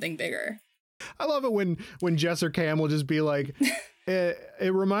on something bigger. I love it when Jess or Cam will just be like,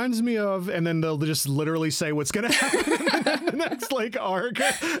 it reminds me of, and then they'll just literally say what's going to happen in the next like arc.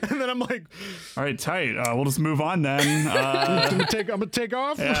 And then I'm like, all right, tight. We'll just move on then. I'm going to take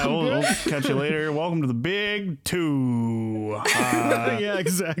off. Yeah, we'll catch you later. Welcome to the big two. Yeah,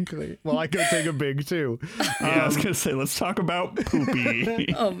 exactly. Well, I could take a big two. I was going to say, let's talk about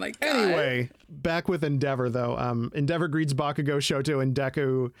Poopy. Oh my God. Anyway, back with Endeavor though. Endeavor greets Bakugo, Shoto, and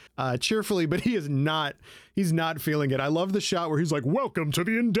Deku cheerfully, but he's not feeling it. I love the shot where he's like, welcome to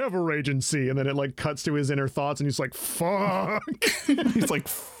the Endeavor Agency. And then it like cuts to his inner thoughts and he's like, fuck. He's like,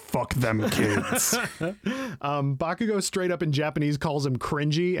 fuck them kids. Bakugo straight up in Japanese calls him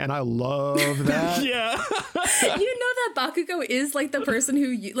cringy, and I love that. Yeah. You know that Bakugo is like the person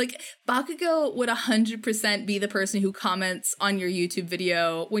who, like, Bakugo would 100% be the person who comments on your YouTube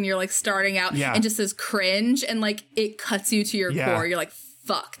video when you're like starting out and just says cringe, and like it cuts you to your core. You're like,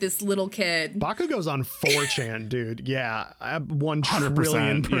 fuck, this little kid. Bakugo's on 4chan, dude. Yeah,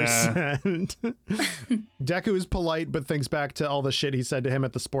 1,000,000,000,000%. Deku is polite, but thinks back to all the shit he said to him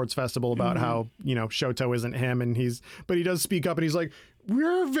at the sports festival about how, you know, Shoto isn't him, and but he does speak up and he's like,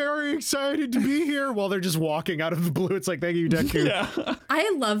 we're very excited to be here, while they're just walking out of the blue. It's like, thank you, Deku. Yeah.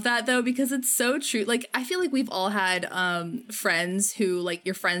 I love that though, because it's so true. Like, I feel like we've all had friends who, like,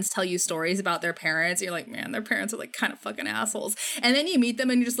 your friends tell you stories about their parents. And you're like, man, their parents are like kind of fucking assholes. And then you meet them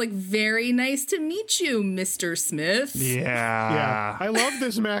and you're just like, very nice to meet you, Mr. Smith. Yeah. I love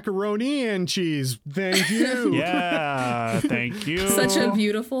this macaroni and cheese. Thank you. Yeah. Thank you. Such a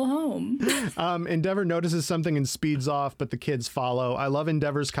beautiful home. Endeavor notices something and speeds off, but the kids follow. I love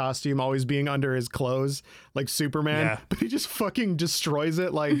Endeavor's costume always being under his clothes, like Superman, but he just fucking destroys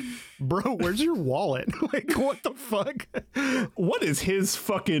it. Like, bro, where's your wallet? Like, what the fuck? What is his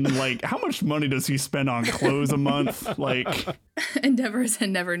fucking, like, how much money does he spend on clothes a month? Like, Endeavor's a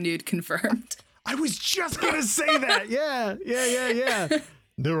never nude confirmed. I was just gonna say that. Yeah.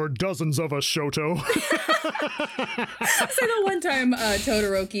 There are dozens of us, Shoto. So the one time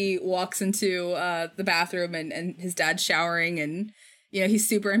Todoroki walks into the bathroom and his dad's showering, and, you know, he's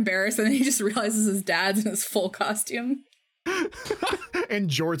super embarrassed, and then he just realizes his dad's in his full costume. And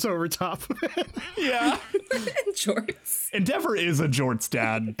jorts over top of it. Yeah. And jorts. Endeavor is a jorts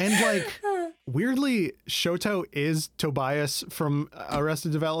dad. And like, weirdly, Shoto is Tobias from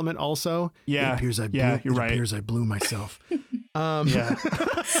Arrested Development also. Yeah. It appears I blew myself. Yeah.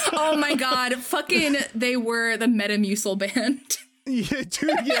 Oh my God. Fucking, they were the Metamucil band. Yeah,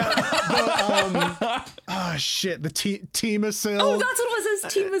 dude, yeah. Oh, shit. The Teamacil. Oh, that's what it was.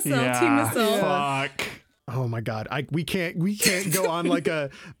 His Teamacil. Yeah. Teamacil. Fuck. Oh my God. We can't go on like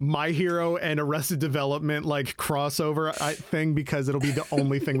a My Hero and Arrested Development like crossover thing, because it'll be the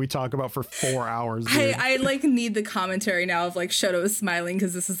only thing we talk about for 4 hours. Dude. I like need the commentary now of like Shoto is smiling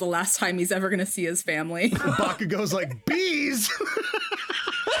because this is the last time he's ever gonna see his family. Bakugo's like, bees.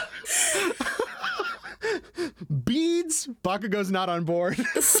 Beads. Bakugo's not on board.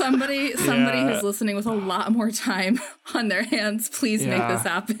 Somebody who's listening with a lot more time on their hands, please make this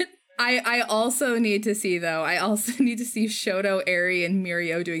happen. I also need to see Shoto, Eri, and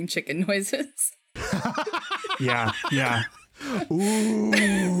Mirio doing chicken noises. Yeah.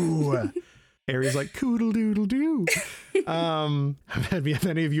 Ooh. Ari's like, coodle doodle doo. Have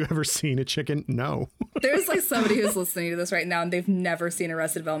any of you ever seen a chicken? No. There's like somebody who's listening to this right now and they've never seen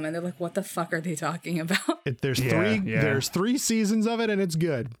Arrested Development. They're like, what the fuck are they talking about? There's 3 seasons of it, and it's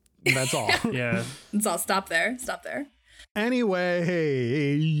good. That's all. Yeah. That's all. Stop there.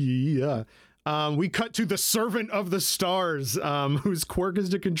 Anyway, we cut to the Servant of the Stars, whose quirk is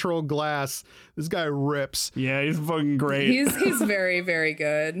to control glass. This guy rips. Yeah, he's fucking great. He's very, very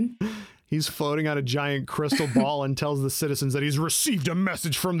good. He's floating on a giant crystal ball and tells the citizens that he's received a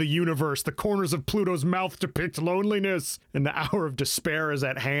message from the universe. The corners of Pluto's mouth depict loneliness, and the hour of despair is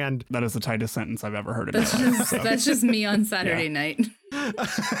at hand. That is the tightest sentence I've ever heard in my life. That's just me on Saturday night.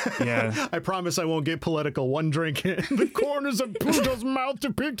 Yeah. I promise I won't get political. One drink in. The corners of Pluto's mouth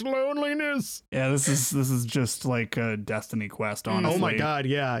depict loneliness. Yeah, this is just like a Destiny quest, honestly. Oh my God,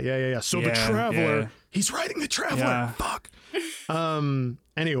 yeah. So the Traveler, he's riding the Traveler. Yeah. Fuck.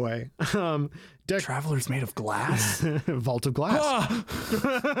 Anyway, Traveler's made of glass? Vault of Glass.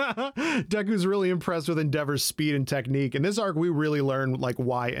 Deku's really impressed with Endeavor's speed and technique. In this arc, we really learn like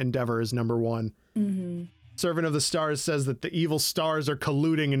why Endeavor is number one. Mm-hmm. Servant of the Stars says that the evil stars are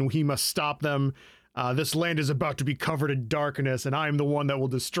colluding and he must stop them. This land is about to be covered in darkness, and I am the one that will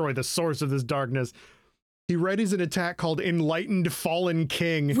destroy the source of this darkness. He readies an attack called Enlightened Fallen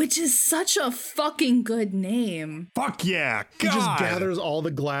King. Which is such a fucking good name. Fuck yeah. God. He just gathers all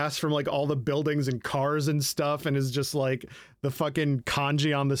the glass from like all the buildings and cars and stuff and is just like the fucking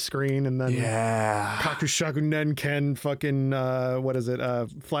kanji on the screen, and then Kakushaku Nenken fucking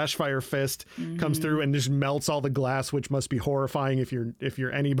Flashfire Fist comes through and just melts all the glass, which must be horrifying if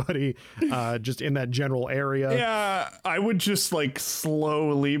you're anybody just in that general area. Yeah, I would just like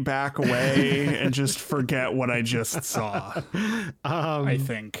slowly back away and just forget what I just saw. I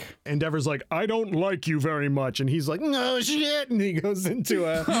think Endeavor's like, I don't like you very much, and he's like, no shit, and he goes into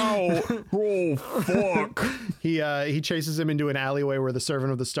a oh fuck. He chases him into an alleyway where the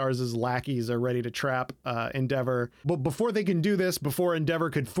Servant of the Stars' lackeys are ready to trap Endeavor. But before they can do this, before Endeavor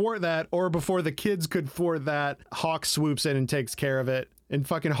could thwart that, or before the kids could thwart that, Hawk swoops in and takes care of it. And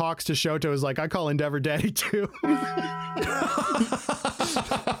fucking Hawks to Shoto is like, I call Endeavor daddy too. That's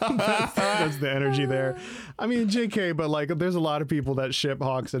the energy there. I mean, JK, but like there's a lot of people that ship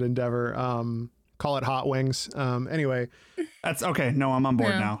Hawks and Endeavor. Call it Hot Wings. Anyway. That's okay. No, I'm on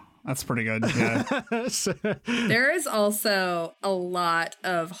board now. That's pretty good. Yeah. There is also a lot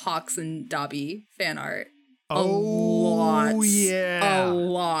of Hawks and Dobby fan art. A lot. Yeah. A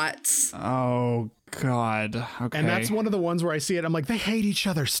lot. Oh, God. Okay. And that's one of the ones where I see it. I'm like, they hate each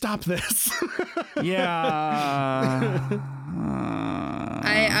other. Stop this. Yeah.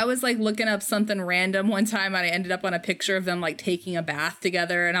 I was like looking up something random one time and I ended up on a picture of them like taking a bath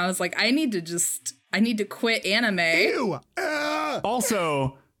together. And I was like, I need to quit anime. Ew.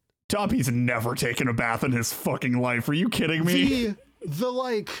 Also, Dobby's never taken a bath in his fucking life. Are you kidding me? The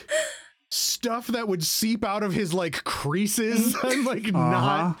like stuff that would seep out of his like creases and like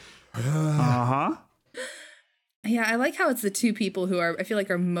not. Yeah, I like how it's the two people who I feel like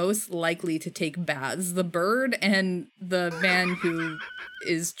are most likely to take baths. The bird and the man who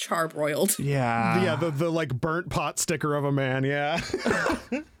is charbroiled. Yeah. The like burnt pot sticker of a man. Yeah.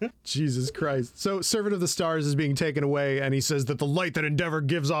 Jesus Christ. So Servant of the Stars is being taken away, and he says that the light that Endeavor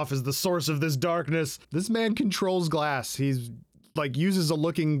gives off is the source of this darkness. This man controls glass. He's like uses a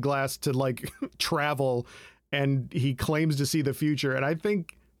looking glass to like travel, and he claims to see the future. And I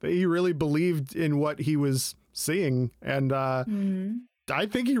think that he really believed in what he was seeing, and I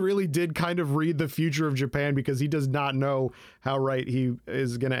think he really did kind of read the future of Japan, because he does not know how right he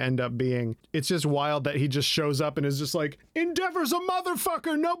is going to end up being. It's just wild that he just shows up and is just like, Endeavor's a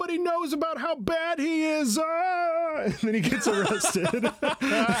motherfucker, nobody knows about how bad he is, and then he gets arrested.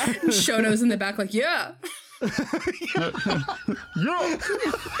 Shoto's in the back like, yeah.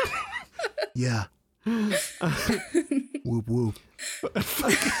 Yeah. Whoop whoop.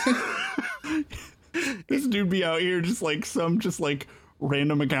 This dude be out here just like some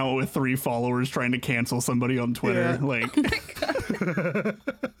random account with 3 followers trying to cancel somebody on Twitter. Yeah. Like,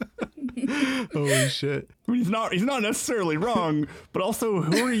 holy shit. I mean, he's not necessarily wrong, but also,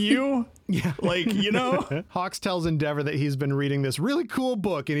 who are you? Yeah. Like, you know? Hawks tells Endeavor that he's been reading this really cool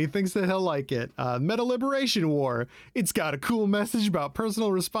book and he thinks that he'll like it. Meta Liberation War. It's got a cool message about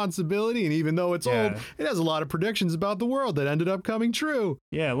personal responsibility, and even though it's old, it has a lot of predictions about the world that ended up coming true.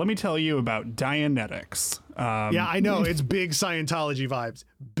 Yeah, let me tell you about Dianetics. Yeah, I know. It's big Scientology vibes.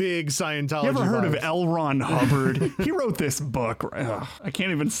 Big Scientology vibes. You ever heard of L. Ron Hubbard? He wrote this book. Ugh, I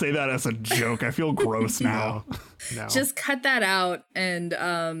can't even say that as a joke. I feel gross now. No. Just cut that out and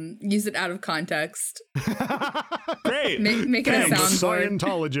use it out of context. Great. Make it a soundboard.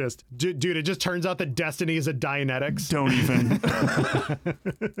 Scientologist. Dude, it just turns out that Destiny is a Dianetics. Don't even.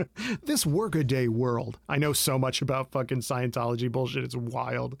 This workaday world. I know so much about fucking Scientology bullshit. It's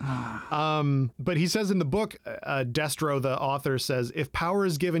wild. But he says in the book, Destro, the author, says, if power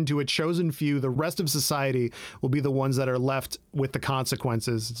is given to a chosen few, the rest of society will be the ones that are left with the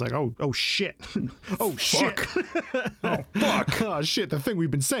consequences. It's like, oh shit. Oh shit. Oh, fuck. Oh, shit. The thing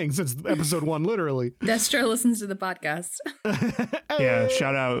we've been saying since episode 1, literally. Destro listens to the podcast. Yeah,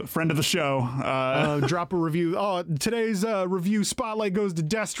 shout out, friend of the show. Drop a review. Oh, today's review spotlight goes to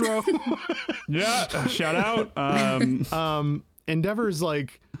Destro. Yeah, shout out. Endeavor's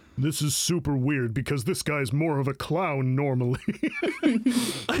like, this is super weird because this guy's more of a clown normally.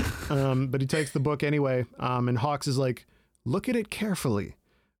 But he takes the book anyway. And Hawks is like, look at it carefully.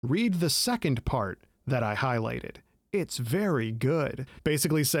 Read the second part that I highlighted. It's very good.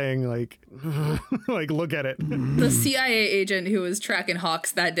 Basically saying like, like, look at it. The CIA agent who was tracking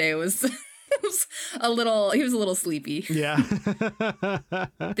Hawks that day was a little sleepy. Yeah.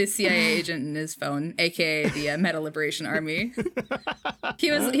 The CIA agent in his phone, aka the Meta Liberation Army.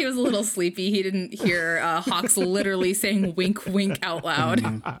 He was a little sleepy. He didn't hear Hawks literally saying "wink, wink" out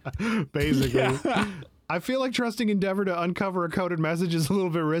loud. Basically. Yeah. I feel like trusting Endeavor to uncover a coded message is a little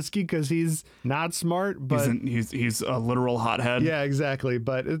bit risky because he's not smart, but he's a literal hothead. yeah, exactly.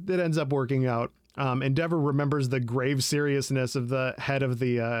 But it ends up working out. Endeavor remembers the grave seriousness of the head of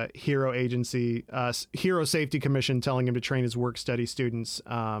the Hero Agency, Hero Safety Commission, telling him to train his work-study students.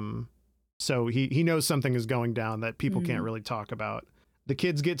 So he knows something is going down that people can't really talk about. The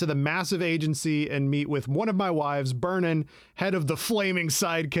kids get to the massive agency and meet with one of my wives, Burnin, head of the Flaming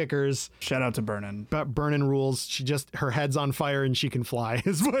Sidekickers. Shout out to Burnin. But Burnin rules. Her head's on fire and she can fly.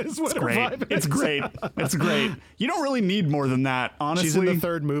 Is what It's her great. vibe It's is. great. It's great. You don't really need more than that, honestly. She's in the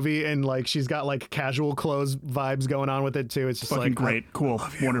third movie and like she's got like casual clothes vibes going on with it too. It's just Fucking like great. Cool.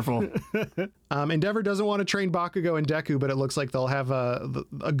 Wonderful. Endeavor doesn't want to train Bakugo and Deku, but it looks like they'll have a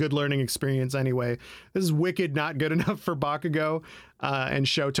good learning experience anyway. This is wicked not good enough for Bakugo. And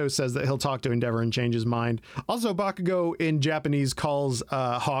Shoto says that he'll talk to Endeavor and change his mind. Also, Bakugo in Japanese calls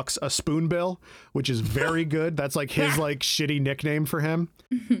Hawks a spoonbill, which is very good. That's like his like shitty nickname for him.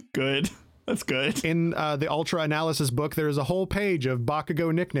 Good. That's good. In the Ultra Analysis book, there is a whole page of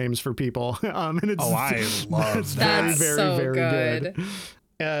Bakugo nicknames for people. And it's, I love that. That's very, so very good. good.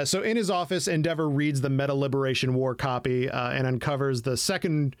 So in his office, Endeavor reads the Meta Liberation War copy and uncovers the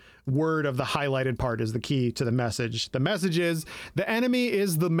second word of the highlighted part is the key to the message. The message is, the enemy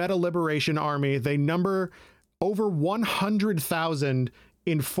is the Meta Liberation Army. They number over 100,000.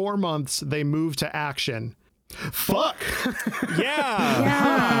 In 4 months, they move to action. Fuck.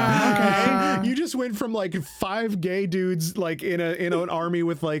 Yeah. Okay. You just went from like 5 gay dudes like in an army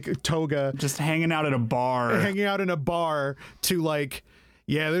with like toga Just hanging out at a bar. hanging out in a bar to like,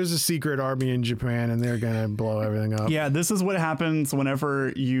 yeah, there's a secret army in Japan and they're gonna blow everything up. Yeah, this is what happens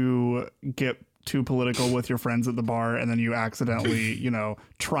whenever you get too political with your friends at the bar and then you accidentally,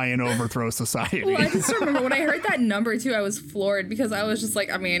 try and overthrow society. Well, I just remember when I heard that number too, I was floored because I was just like,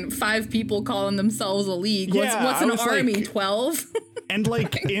 5 people calling themselves a league. Yeah, What's I an was army? like- 12? And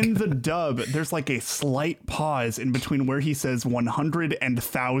like in the dub, there's like a slight pause in between where he says 100 and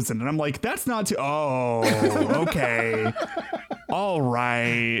 1,000. And I'm like, that's not too. Oh, okay. All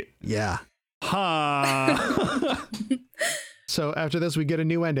right. Yeah. Huh. So after this, we get a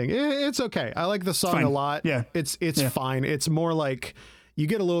new ending. It's okay. I like the song fine. a lot. Yeah. It's Yeah. fine. It's more like you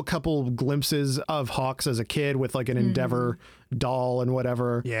get a little couple glimpses of Hawks as a kid with like an Endeavor doll and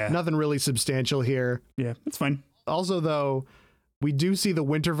whatever. Yeah. Nothing really substantial here. Yeah, it's fine. Also, though, we do see the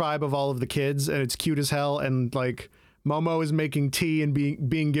winter vibe of all of the kids, and it's cute as hell. And like Momo is making tea and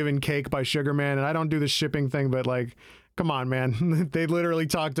being given cake by Sugar Man. And I don't do the shipping thing, but like, come on, man. They literally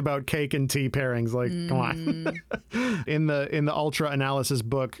talked about cake and tea pairings. Like, come on. In the Ultra Analysis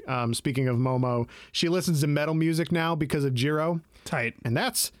book, speaking of Momo, she listens to metal music now because of Jiro, Tight. and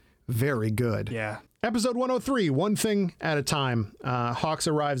that's very good. Yeah. Episode 103, One Thing at a Time. Hawks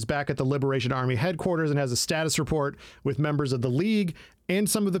arrives back at the Liberation Army headquarters and has a status report with members of the League and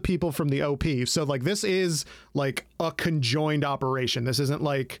some of the people from the OP. So like this is like a conjoined operation. This isn't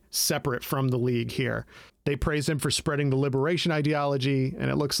like separate from the League here. They praise him for spreading the liberation ideology, and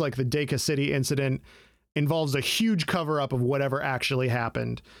it looks like the Deka City incident involves a huge cover-up of whatever actually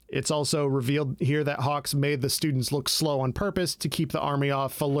happened. It's also revealed here that Hawks made the students look slow on purpose to keep the army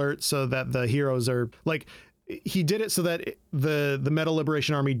off alert so that the heroes are like, he did it so that the Meta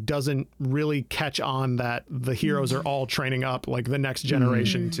Liberation Army doesn't really catch on that the heroes are all training up like the next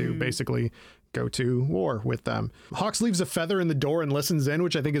generation to basically go to war with them. Hawks leaves a feather in the door and listens in,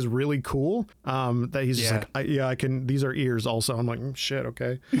 which I think is really cool. That he's just like, I can, these are ears also. I'm like, shit,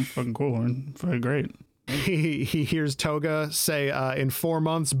 okay. Fucking cool, man. Fucking great. He hears Toga say, in 4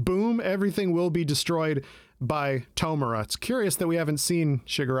 months, boom, everything will be destroyed by Tomura. It's curious that we haven't seen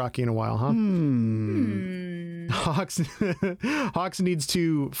Shigaraki in a while, huh? Hawks needs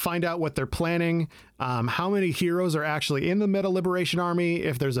to find out what they're planning, how many heroes are actually in the Meta Liberation Army,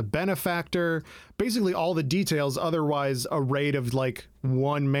 if there's a benefactor, basically all the details. Otherwise, a raid of like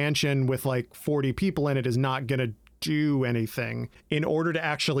one mansion with like 40 people in it is not going to do anything. In order to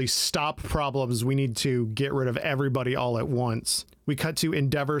actually stop problems, we need to get rid of everybody all at once. We cut to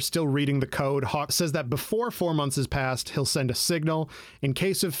Endeavor still reading the code. Hawk says that before 4 months has passed, he'll send a signal. In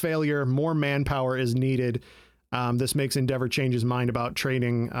case of failure, more manpower is needed. This makes Endeavor change his mind about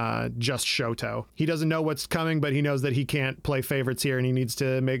training just Shoto. He doesn't know what's coming, but he knows that he can't play favorites here, and he needs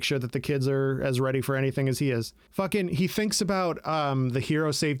to make sure that the kids are as ready for anything as he is. He thinks about the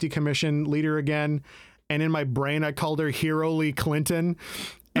Hero Safety Commission leader again, and in my brain I called her Hero Lee Clinton.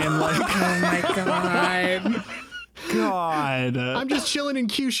 And like, oh my God. I'm just chilling in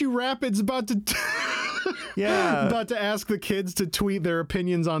Kyushu Rapids about to ask the kids to tweet their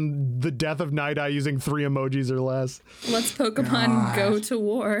opinions on the death of Night Eye using 3 emojis or less. Let's Pokemon go to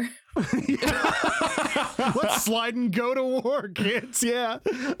war. Let's slide and go to war, kids. Yeah.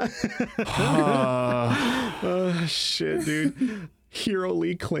 Oh, shit, dude. Hero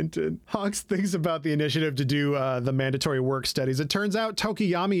Lee Clinton. Hawks thinks about the initiative to do the mandatory work studies. It turns out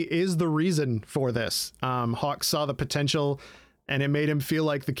Tokiyami is the reason for this. Hawks saw the potential, and it made him feel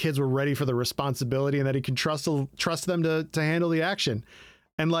like the kids were ready for the responsibility and that he can trust them to handle the action.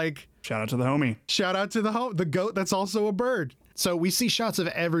 And like, shout out to the homie. Shout out to the goat that's also a bird. So we see shots of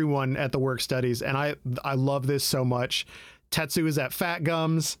everyone at the work studies, and I love this so much. Tetsu is at Fat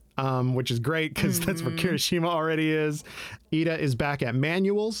Gums, which is great because that's where Kirishima already is. Ida is back at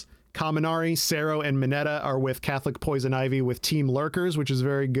Manuals. Kaminari, Sero, and Mineta are with Catholic Poison Ivy with Team Lurkers, which is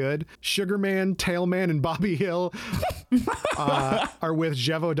very good. Sugarman, Tailman, and Bobby Hill are with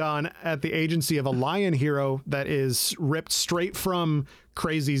Jevodan at the agency of a lion hero that is ripped straight from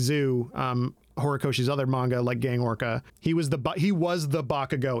Crazy Zoo, Horikoshi's other manga, like Gang Orca. He was the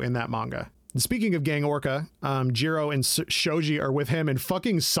Bakugo in that manga. And speaking of Gang Orca, Jiro and Shoji are with him and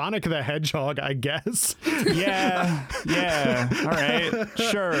fucking Sonic the Hedgehog, I guess. Yeah. All right.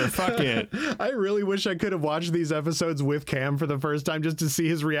 Sure. Fuck it. I really wish I could have watched these episodes with Cam for the first time just to see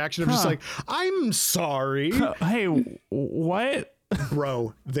his reaction of just like, I'm sorry. Hey, what?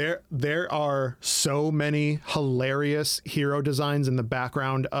 Bro, there are so many hilarious hero designs in the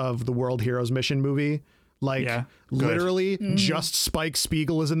background of the World Heroes Mission movie. Like, literally, just Spike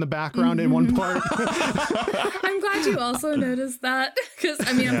Spiegel is in the background in one part. I'm glad you also noticed that. Because,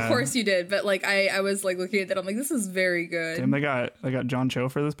 I mean, of course you did. But, like, I was, like, looking at that. I'm like, this is very good. Damn, they got John Cho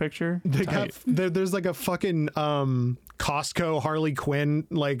for this picture? There's, like, a fucking Costco Harley Quinn.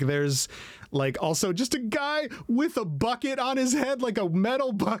 Like, there's, like, also just a guy with a bucket on his head, like a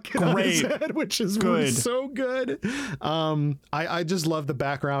metal bucket on his head, which is good. So good. I just love the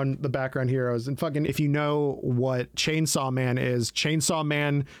background heroes. And fucking, if you know what Chainsaw Man is, Chainsaw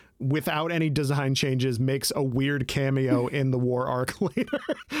Man without any design changes makes a weird cameo in the war arc later.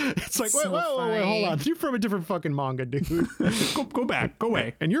 It's like, wait, hold on. You're from a different fucking manga, dude. Go back. Go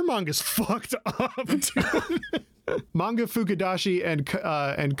away. And your manga's fucked up, dude. Manga Fukudashi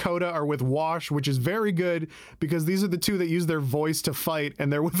and Koda are with Wash, which is very good because these are the two that use their voice to fight,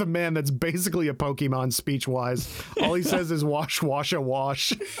 and they're with a man that's basically a Pokemon speech-wise. All he says is wash, washa,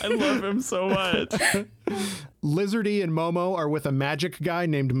 wash. I love him so much. Lizardy and Momo are with a magic guy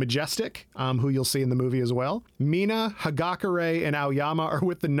named Majestic, who you'll see in the movie as well. Mina, Hagakure, and Aoyama are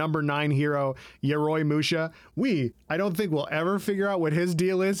with the number 9 hero, Yoroi Musha. I don't think we'll ever figure out what his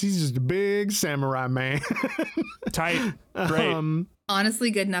deal is. He's just a big samurai man. Tight. Great. Honestly,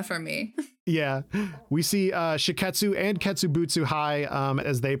 good enough for me. Yeah. We see Shiketsu and Ketsubutsu High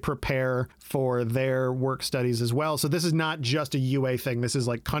as they prepare for their work studies as well. So this is not just a UA thing. This is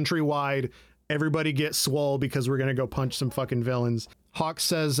like countrywide. Everybody get swole because we're going to go punch some fucking villains. Hawk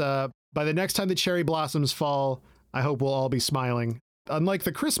says, by the next time the cherry blossoms fall, I hope we'll all be smiling. Unlike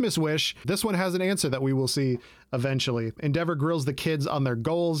the Christmas wish, this one has an answer that we will see eventually. Endeavor grills the kids on their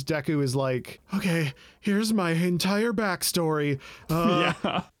goals. Deku is like, okay, here's my entire backstory.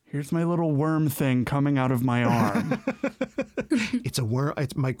 Here's my little worm thing coming out of my arm. It's a worm.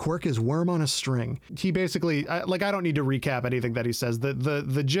 My quirk is worm on a string. He basically, I don't need to recap anything that he says.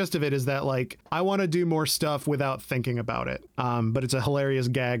 The gist of it is that, like, I want to do more stuff without thinking about it. But it's a hilarious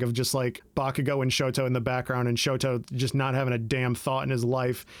gag of just like Bakugo and Shoto in the background, and Shoto just not having a damn thought in his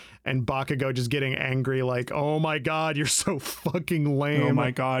life, and Bakugo just getting angry, like, oh my God, you're so fucking lame. Oh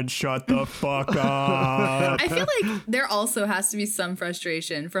my God, shut the fuck up. I feel like there also has to be some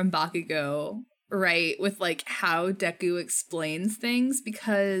frustration from Bakugo, right? With like how Deku explains things,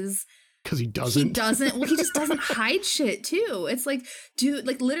 because Because he doesn't. He doesn't. Well, he just doesn't hide shit too. It's like, dude,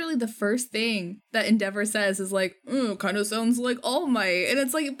 like literally the first thing that Endeavor says is like, kind of sounds like All Might. And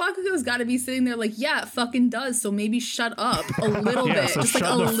it's like, Bakugo's got to be sitting there like, yeah, it fucking does. So maybe shut up a little bit. So just like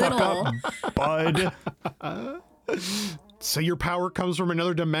shut a the little. fuck up, bud. So your power comes from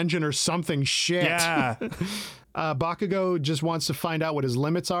another dimension or something. Shit. Yeah. Bakugo just wants to find out what his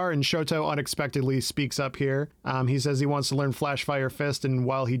limits are, and Shoto unexpectedly speaks up here. He says he wants to learn Flash Fire Fist, and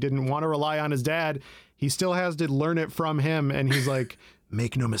while he didn't want to rely on his dad, he still has to learn it from him. And he's like,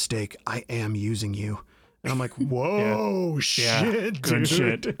 make no mistake, I am using you. And I'm like, whoa, shit, Good dude.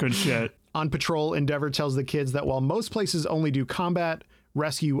 shit. Good shit. On patrol, Endeavor tells the kids that while most places only do combat,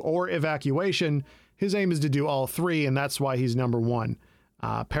 rescue, or evacuation, his aim is to do all three, and that's why he's number one.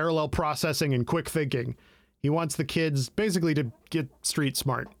 Parallel processing and quick thinking. He wants the kids basically to get street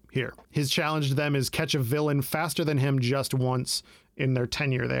smart here. His challenge to them is catch a villain faster than him just once in their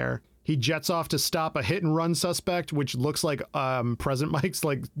tenure there. He jets off to stop a hit and run suspect, which looks like Present Mike's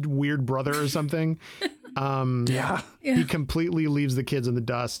like weird brother or something. Yeah. He completely leaves the kids in the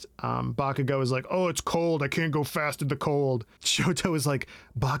dust. Bakugo is like, oh, it's cold. I can't go fast in the cold. Shoto is like,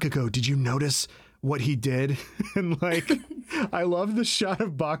 Bakugo, did you notice what he did? And like, I love the shot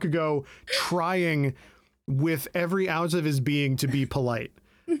of Bakugo trying with every ounce of his being to be polite.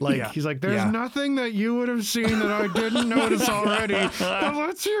 Like, he's like, there's nothing that you would have seen that I didn't notice already, but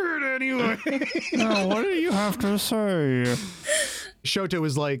let's hear it anyway. Oh, what do you have to say? Shoto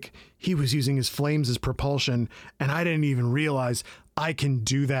is like, he was using his flames as propulsion, and I didn't even realize I can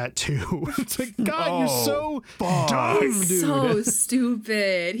do that too. It's like, God, you're so dumb, He's dude. so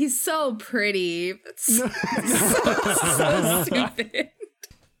stupid. He's so pretty. So stupid.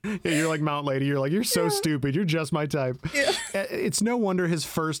 Yeah, you're like Mount Lady. You're like, you're so stupid. You're just my type. Yeah. It's no wonder his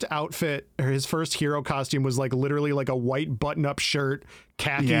first outfit or his first hero costume was like literally like a white button-up shirt,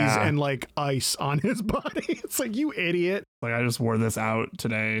 khakis, and like ice on his body. It's like, you idiot. Like, I just wore this out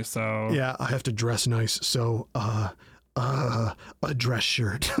today, so Yeah, I have to dress nice, so a dress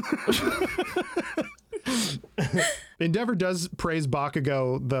shirt. Endeavor does praise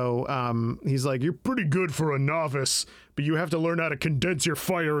Bakugo, though. He's like, you're pretty good for a novice, but you have to learn how to condense your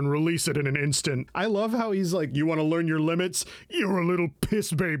fire and release it in an instant. I love how he's like, you want to learn your limits? Your little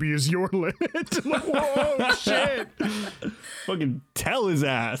piss baby is your limit. I'm like, whoa, shit. fucking tell his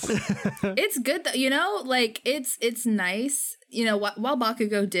ass. It's good though, you know, like it's nice. You know, while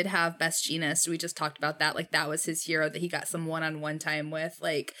Bakugo did have Best Jeanist, we just talked about that. Like, that was his hero that he got some one-on-one time with.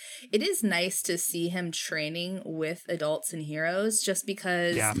 Like, it is nice to see him training with adults and heroes just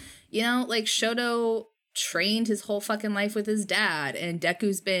because, you know, like, Shoto trained his whole fucking life with his dad, and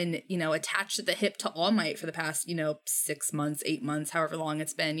Deku's been, you know, attached to the hip to All Might for the past, you know, 6 months, 8 months, however long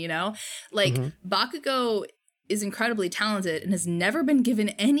it's been, you know? Like, Bakugo is incredibly talented and has never been given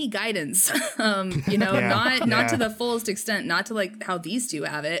any guidance, you know, not to the fullest extent, not to like how these two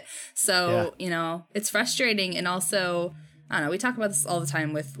have it. So, you know, it's frustrating. And also, I don't know, we talk about this all the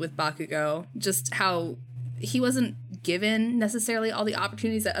time with Bakugo, just how he wasn't given necessarily all the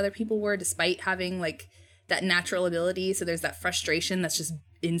opportunities that other people were, despite having like that natural ability. So there's that frustration that's just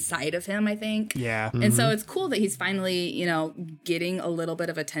inside of him, I think. Yeah. And so it's cool that he's finally, you know, getting a little bit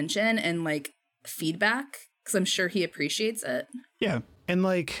of attention and like feedback, because I'm sure he appreciates it. Yeah. And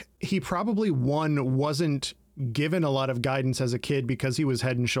like, he probably wasn't given a lot of guidance as a kid because he was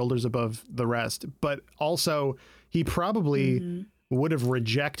head and shoulders above the rest, but also he probably would have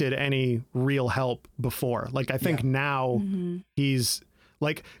rejected any real help before. Like, I think now he's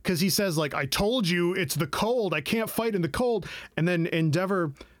like, because he says like, I told you it's the cold, I can't fight in the cold. And then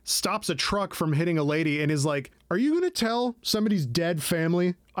Endeavor stops a truck from hitting a lady and is like, are you gonna tell somebody's dead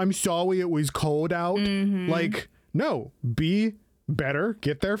family I'm sorry it was cold out? Like, no, be better,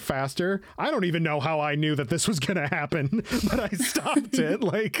 get there faster. I don't even know how I knew that this was gonna happen, but I stopped it.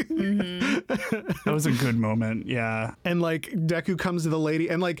 Like, That was a good moment. Yeah. and like Deku comes to the lady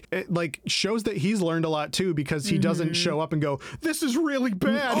and like it like shows that he's learned a lot too, because he doesn't show up and go, this is really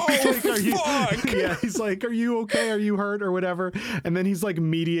bad. Like, are you, yeah, he's like, are you okay? Are you hurt or whatever? And then he's like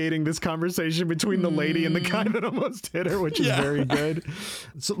mediating this conversation between the lady and the guy that almost hit her, which is very good.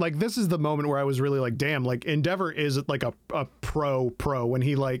 So like, this is the moment where I was really like, damn, like Endeavor is like a pro when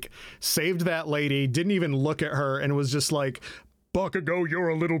he like saved that lady, didn't even look at her, and was just like, Bakugo, you're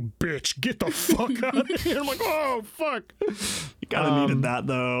a little bitch, get the fuck out of here. I'm like, oh fuck. You gotta needed that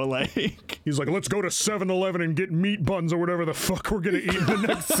though. Like, He's like, let's go to 7-Eleven and get meat buns or whatever the fuck we're gonna eat in the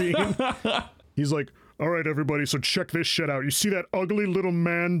next scene. He's like, all right, everybody, so check this shit out. You see that ugly little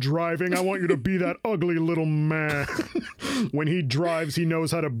man driving? I want you to be that ugly little man. When he drives, he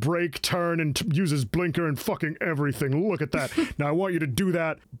knows how to brake, turn, and uses blinker and fucking everything. Look at that. Now I want you to do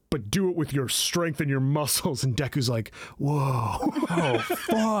that but do it with your strength and your muscles. And Deku's like, whoa. Oh,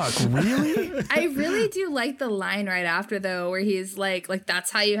 fuck. Really? I really do like the line right after, though, where he's like,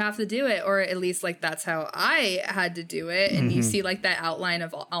 that's how you have to do it. Or at least, like, that's how I had to do it. And you see, like, that outline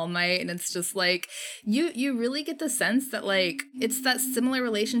of All Might. And it's just, like, you really get the sense that, like, it's that similar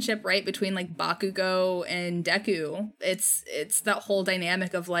relationship, right, between, like, Bakugo and Deku. It's that whole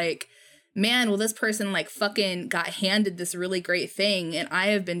dynamic of, like, man, well, this person like fucking got handed this really great thing and I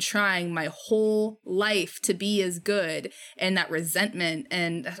have been trying my whole life to be as good, and that resentment,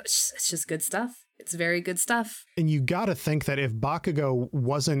 and it's just good stuff. It's very good stuff. And you got to think that if Bakugo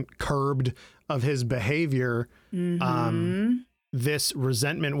wasn't curbed of his behavior, this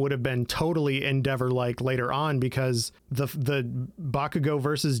resentment would have been totally Endeavor-like later on, because the Bakugo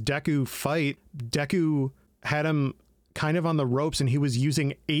versus Deku fight, Deku had him kind of on the ropes and he was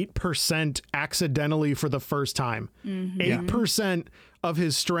using 8% accidentally for the first time. 8% of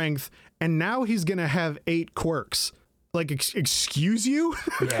his strength, and now he's gonna have 8 quirks. Like, excuse you?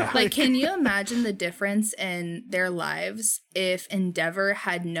 Yeah. Like, can you imagine the difference in their lives if Endeavor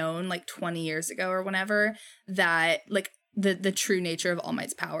had known, like, 20 years ago or whenever, that, like, the true nature of All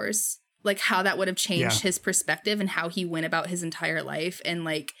Might's powers? Like, how that would have changed his perspective and how he went about his entire life, and,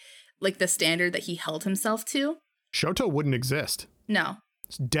 like the standard that he held himself to? Shoto wouldn't exist. No.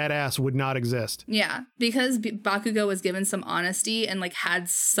 Dead ass would not exist. Yeah, because Bakugo was given some honesty and, like, had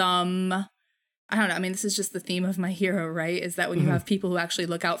some, I don't know. I mean, this is just the theme of My Hero, right? Is that when you have people who actually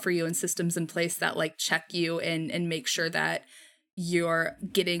look out for you and systems in place that, like, check you and make sure that you're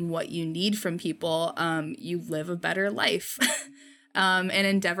getting what you need from people, you live a better life. And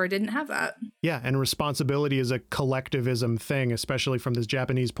Endeavor didn't have that. Yeah, and responsibility is a collectivism thing, especially from this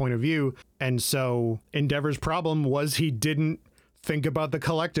Japanese point of view. And so Endeavor's problem was he didn't think about the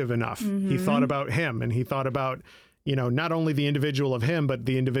collective enough. He thought about him, and he thought about, you know, not only the individual of him, but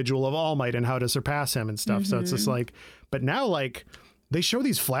the individual of All Might and how to surpass him and stuff. So it's just like, but now, like, they show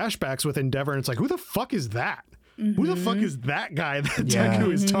these flashbacks with Endeavor, and it's like, who the fuck is that? Who the fuck is that guy that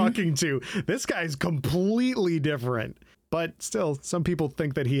Deku is talking to? This guy's completely different. But still, some people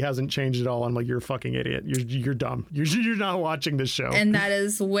think that he hasn't changed at all. I'm like, you're a fucking idiot. You're dumb. You're not watching this show. And that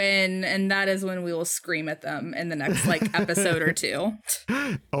is when we will scream at them in the next, like, episode or two.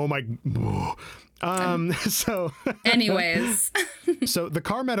 Oh my. So anyways. So the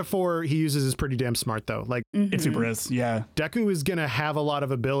car metaphor he uses is pretty damn smart, though. Like, it super is. Yeah. Deku is gonna have a lot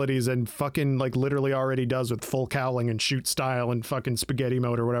of abilities, and fucking, like, literally already does with full cowling and shoot style and fucking spaghetti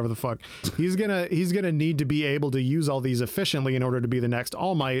mode or whatever the fuck. He's gonna need to be able to use all these efficiently in order to be the next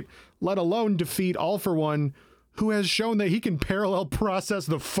All Might, let alone defeat All For One, who has shown that he can parallel process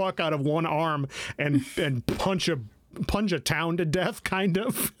the fuck out of one arm and punch a town to death, kind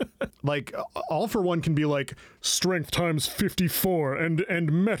of. Like, All For One can be like strength times 54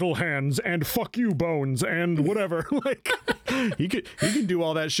 and metal hands and fuck you bones and whatever. Like, he can do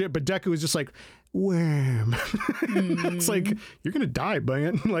all that shit, but Deku is just like, wham. It's like, you're gonna die,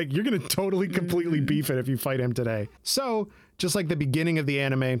 man. Like, you're gonna totally completely beef it if you fight him today. So just like the beginning of the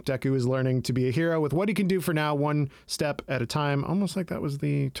anime, Deku is learning to be a hero with what he can do for now, one step at a time. Almost like that was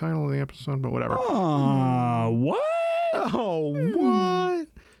the title of the episode, but whatever. What? Oh, what?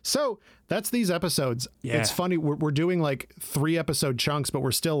 So that's these episodes. Yeah. It's funny. We're doing like 3 episode chunks, but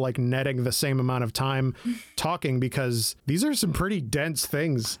we're still like netting the same amount of time talking, because these are some pretty dense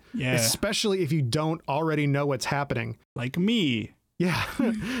things, especially if you don't already know what's happening. Like me. Yeah.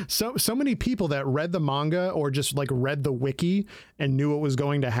 So many people that read the manga or just like read the wiki and knew what was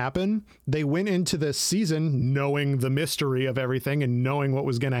going to happen, they went into this season knowing the mystery of everything and knowing what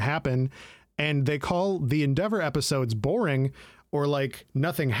was going to happen. And they call the Endeavor episodes boring, or like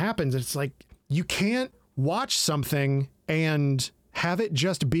nothing happens. It's like, you can't watch something and have it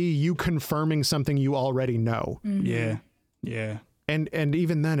just be you confirming something you already know. Yeah. Yeah. And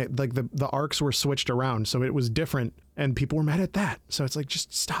even then, it, like, the arcs were switched around, so it was different, and people were mad at that. So it's like,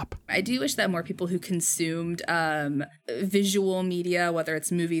 just stop. I do wish that more people who consumed visual media, whether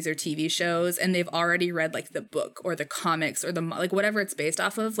it's movies or TV shows, and they've already read like the book or the comics or the like whatever it's based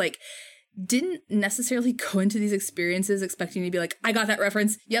off of, like, didn't necessarily go into these experiences expecting to be like, I got that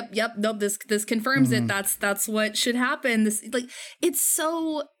reference. Yep. Nope. This confirms it. That's what should happen. This, like, it's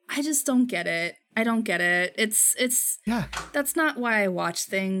so, I just don't get it. I don't get it. It's that's not why I watch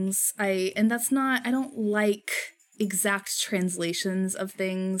things. I don't like exact translations of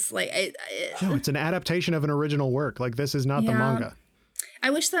things. Like, no, it's an adaptation of an original work. Like, this is not the manga. I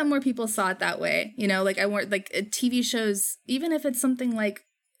wish that more people saw it that way. You know, like, I want, like, TV shows, even if it's something like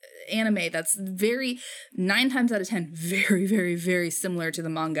anime that's very 9 times out of 10 very, very, very similar to the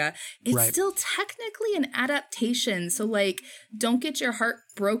manga. It's still technically an adaptation. So like, don't get your heart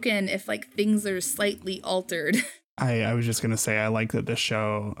broken if like things are slightly altered. I was just going to say, I like that this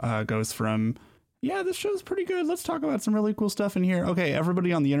show goes from, yeah, this show's pretty good. Let's talk about some really cool stuff in here. Okay,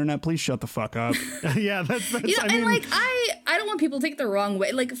 everybody on the internet, please shut the fuck up. Yeah, that's you know, and like I don't want people to take it the wrong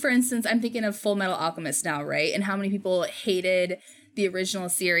way. Like, for instance, I'm thinking of Full Metal Alchemist now, right? And how many people hated the original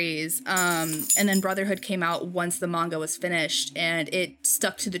series. And then Brotherhood came out once the manga was finished, and it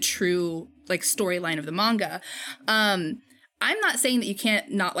stuck to the true like storyline of the manga. I'm not saying that you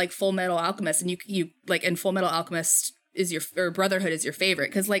can't not like Full Metal Alchemist, and you like, and Full Metal Alchemist is your, or Brotherhood is your favorite,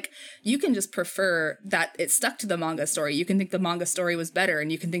 because like you can just prefer that it stuck to the manga story. You can think the manga story was better,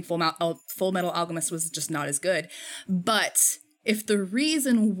 and you can think Full Metal Alchemist was just not as good. But if the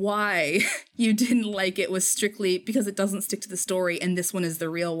reason why you didn't like it was strictly because it doesn't stick to the story and this one is the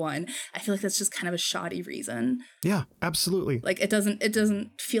real one, I feel like that's just kind of a shoddy reason. Yeah, absolutely. Like it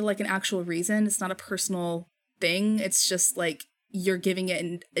doesn't feel like an actual reason. It's not a personal thing. It's just like you're giving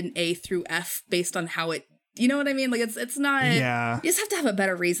it an A through F based on how it, you know what I mean? Like it's not, yeah. You just have to have a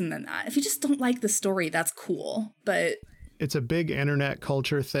better reason than that. If you just don't like the story, that's cool. But it's a big internet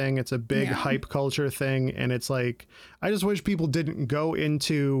culture thing. It's a big hype culture thing. And it's like, I just wish people didn't go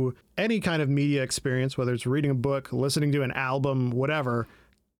into any kind of media experience, whether it's reading a book, listening to an album, whatever.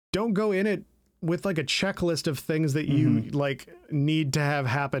 Don't go in it with like a checklist of things that you like need to have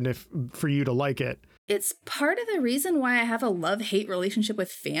happen for you to like it. It's part of the reason why I have a love-hate relationship with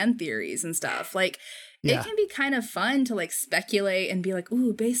fan theories and stuff. Like, it can be kind of fun to like speculate and be like,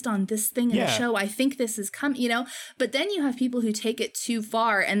 ooh, based on this thing in the show, I think this is coming, you know? But then you have people who take it too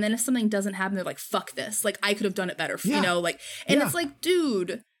far, and then if something doesn't happen, they're like, fuck this. Like, I could have done it better, you know? Like, and it's like,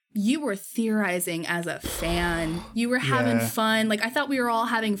 dude, you were theorizing as a fan. You were having fun. Like, I thought we were all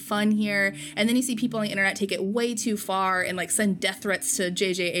having fun here. And then you see people on the internet take it way too far and like send death threats to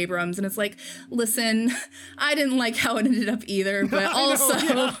J.J. Abrams. And it's like, listen, I didn't like how it ended up either. But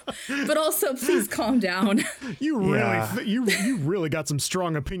also, please calm down. You really, you really got some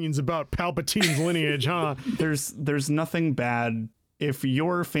strong opinions about Palpatine's lineage, huh? There's nothing bad. If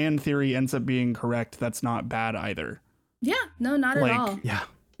your fan theory ends up being correct, that's not bad either. Yeah, no, not at all. Yeah.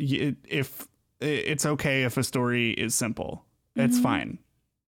 If it's okay if a story is simple, it's fine.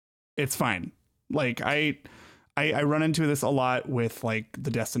 It's fine. Like I run into this a lot with like the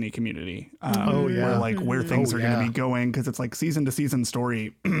Destiny community. Where like where things are going to be going, because it's like season to season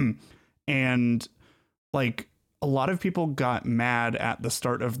story. And like a lot of people got mad at the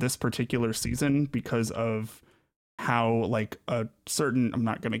start of this particular season because of how like a certain, I'm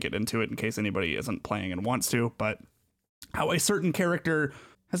not going to get into it in case anybody isn't playing and wants to, but how a certain character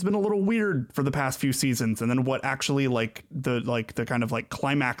has been a little weird for the past few seasons. And then what actually like the kind of like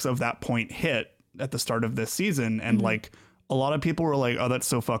climax of that point hit at the start of this season. And like a lot of people were like, oh, that's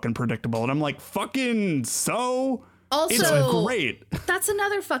so fucking predictable. And I'm like, fucking so also, it's great. That's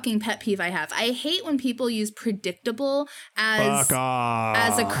another fucking pet peeve I have. I hate when people use predictable as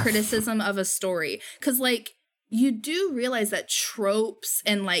a criticism of a story. 'Cause like, you do realize that tropes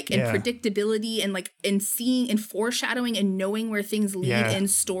and like and predictability and like and seeing and foreshadowing and knowing where things lead in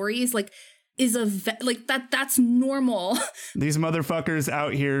stories like is like that's normal. These motherfuckers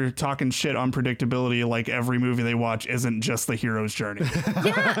out here talking shit on predictability like every movie they watch isn't just the hero's journey.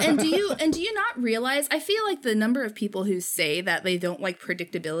 Yeah, and do you not realize, I feel like the number of people who say that they don't like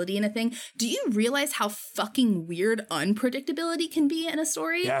predictability in a thing, do you realize how fucking weird unpredictability can be in a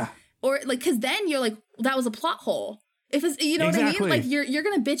story? Yeah. Or like, because then you're like, that was a plot hole. If it's, you know what I mean? Like you're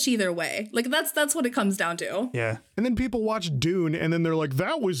gonna bitch either way. Like that's what it comes down to. Yeah. And then people watch Dune and then they're like,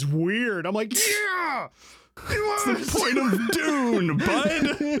 that was weird. I'm like, yeah. What's the point of Dune,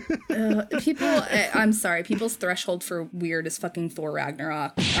 bud? People, I'm sorry, people's threshold for weird is fucking Thor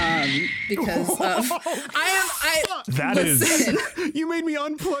Ragnarok. Because listen. You made me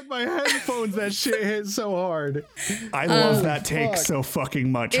unplug my headphones. That shit hit so hard. I love that take so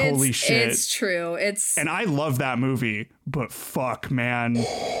fucking much. Holy shit. It's true. And I love that movie, but fuck, man.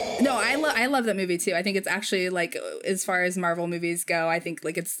 No, I love that movie too. I think it's actually like, as far as Marvel movies go, I think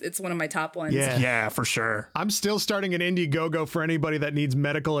like it's one of my top ones. Yeah, for sure. I'm still starting an Indiegogo for anybody that needs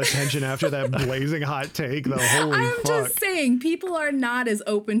medical attention after that blazing hot take, though. Holy I'm fuck. just saying, people are not as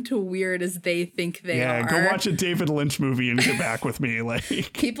open to weird as they think they are. Yeah, go watch a David Lynch movie and get back with me.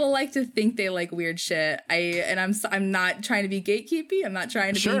 Like, people like to think they like weird shit. I'm not trying to be gatekeepy. I'm not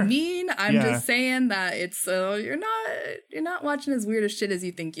trying to be mean. I'm just saying that it's you're not. you're not watching as weird as shit as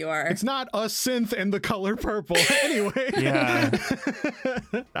you think you are. It's not a synth and the color purple. Anyway. Yeah.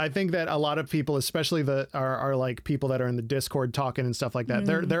 I think that a lot of people, especially are like people that are in the Discord talking and stuff like that,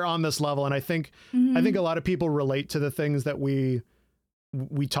 they're on this level. And I think a lot of people relate to the things that we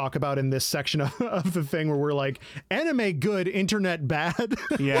talk about in this section of the thing where we're like, anime good, internet bad.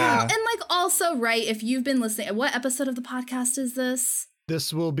 Yeah. Well, and like also, right, if you've been listening, what episode of the podcast is this?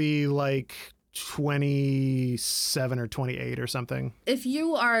 This will be like 27 or 28 or something. If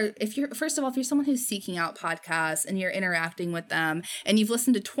you're first of all, if you're someone who's seeking out podcasts and you're interacting with them and you've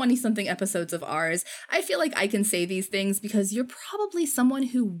listened to 20 something episodes of ours, I feel like I can say these things because you're probably someone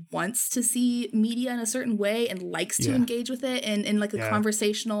who wants to see media in a certain way and likes to engage with it in like a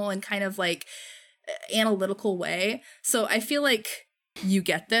conversational and kind of like analytical way. So I feel like you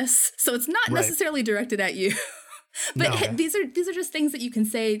get this. So it's not necessarily directed at you. But these are just things that you can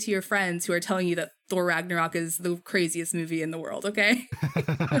say to your friends who are telling you that Thor Ragnarok is the craziest movie in the world, okay?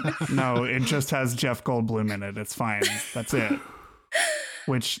 No, it just has Jeff Goldblum in it. It's fine. That's it.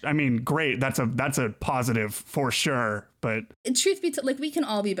 Which, I mean, great. That's a positive for sure. But truth be told, like, we can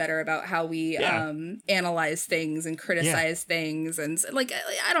all be better about how we analyze things and criticize things. And like,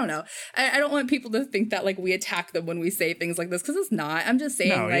 I don't know. I don't want people to think that like we attack them when we say things like this, because it's not. I'm just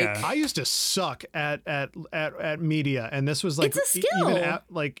saying, I used to suck at media, and this was like, it's a skill.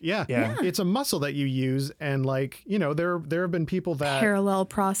 It's a muscle that you use. And like, you know, there have been people that parallel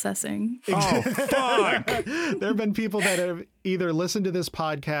processing. Oh, fuck. There have been people that have either listened to this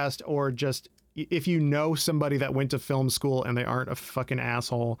podcast or just, if you know somebody that went to film school and they aren't a fucking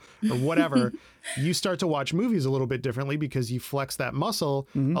asshole or whatever, you start to watch movies a little bit differently because you flex that muscle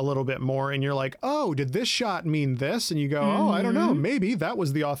a little bit more. And you're like, oh, did this shot mean this? And you go, oh, I don't know. Maybe that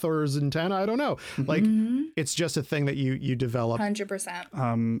was the author's intent. I don't know. Like, it's just a thing that you develop.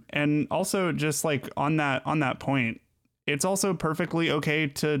 100%. And also just like on that point, it's also perfectly okay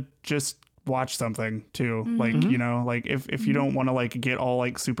to just watch something too. Like, you know, like if you don't want to like get all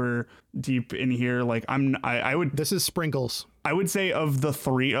like super deep in here, like I would, this is sprinkles. I would say of the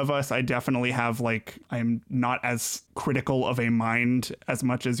three of us, I definitely have like, I'm not as critical of a mind as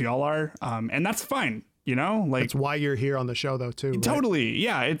much as y'all are. And that's fine. You know, like that's why you're here on the show though too. Totally. Right?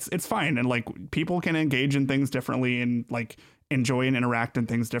 Yeah. It's fine. And like people can engage in things differently and like enjoy and interact in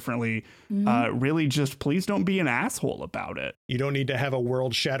things differently. Really just please don't be an asshole about it. You don't need to have a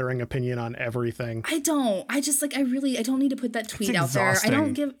world shattering opinion on everything. I don't need to put that tweet out there. I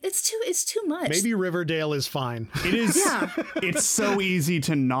don't give, it's too much. Maybe Riverdale is fine. It is. It's so easy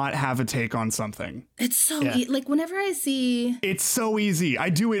to not have a take on something. It's so like whenever I see, it's so easy. I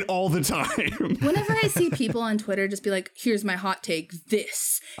do it all the time. Whenever I see people on Twitter just be like, here's my hot take,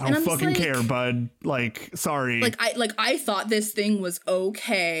 this. I don't fucking care, bud. Like, sorry. Like I thought this thing was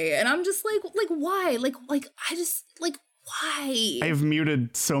okay, and I'm just like why? Like I just like why? I've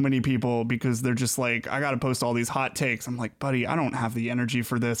muted so many people because they're just like, I gotta post all these hot takes. I'm like, buddy, I don't have the energy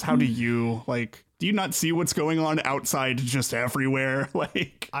for this. How do you? Like, do you not see what's going on outside just everywhere?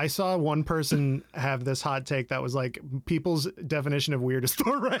 Like, I saw one person have this hot take that was like, people's definition of weird is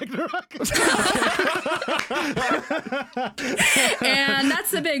Thor Ragnarok. And that's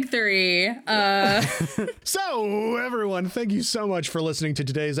the big three. So everyone, thank you so much for listening to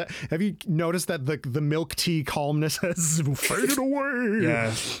today's. Have you noticed that the milk tea calmness has faded away?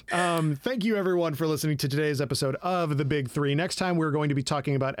 Yeah. Thank you everyone for listening to today's episode of The Big Three. Next time we're going to be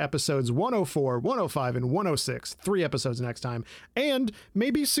talking about episodes 104, 105, and 106. 3 episodes next time. And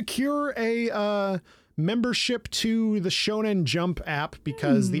maybe secure a membership to the Shonen Jump app,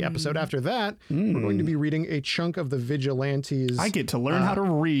 because the episode after that, we're going to be reading a chunk of the Vigilantes. I get to learn how to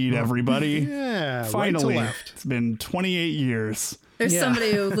read, everybody. Yeah. Finally. Right to left. It's been 28 years. There's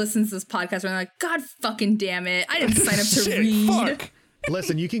somebody who listens to this podcast and they're like, God fucking damn it. I didn't sign up to read. Fuck.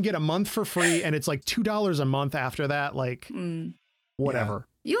 Listen, you can get a month for free, and it's like $2 a month after that. Like, whatever.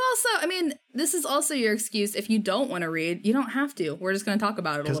 You also, I mean, this is also your excuse. If you don't want to read, you don't have to. We're just going to talk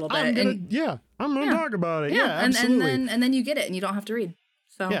about it a little bit. I'm going to talk about it. Yeah, absolutely. And then you get it and you don't have to read.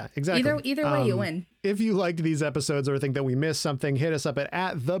 So yeah, exactly. Either way, you win. If you liked these episodes or think that we missed something, hit us up at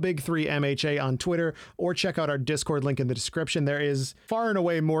TheBig3MHA on Twitter, or check out our Discord link in the description. There is far and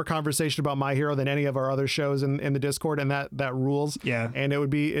away more conversation about My Hero than any of our other shows in the Discord, and that rules. Yeah. And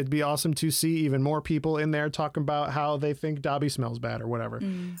it'd be awesome to see even more people in there talking about how they think Dobby smells bad or whatever.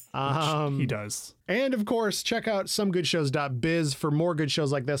 He does. And of course, check out somegoodshows.biz for more good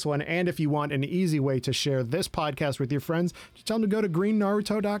shows like this one. And if you want an easy way to share this podcast with your friends, just tell them to go to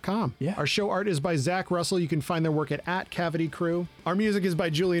greennaruto.com. Yeah. Our show art is by Zach Russell. You can find their work at Cavity Crew. Our music is by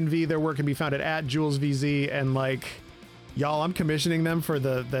Julian V. Their work can be found at JulesVZ. And like, Y'all, I'm commissioning them for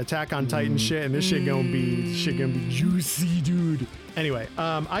the Attack on Titan shit, and this shit gonna be juicy, dude. Anyway,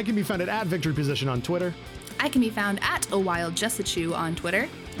 I can be found at Victory Position on Twitter. I can be found at A Wild Jessichu on Twitter.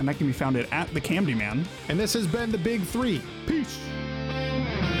 And I can be found at The Camdy Man. And this has been The Big Three. Peace.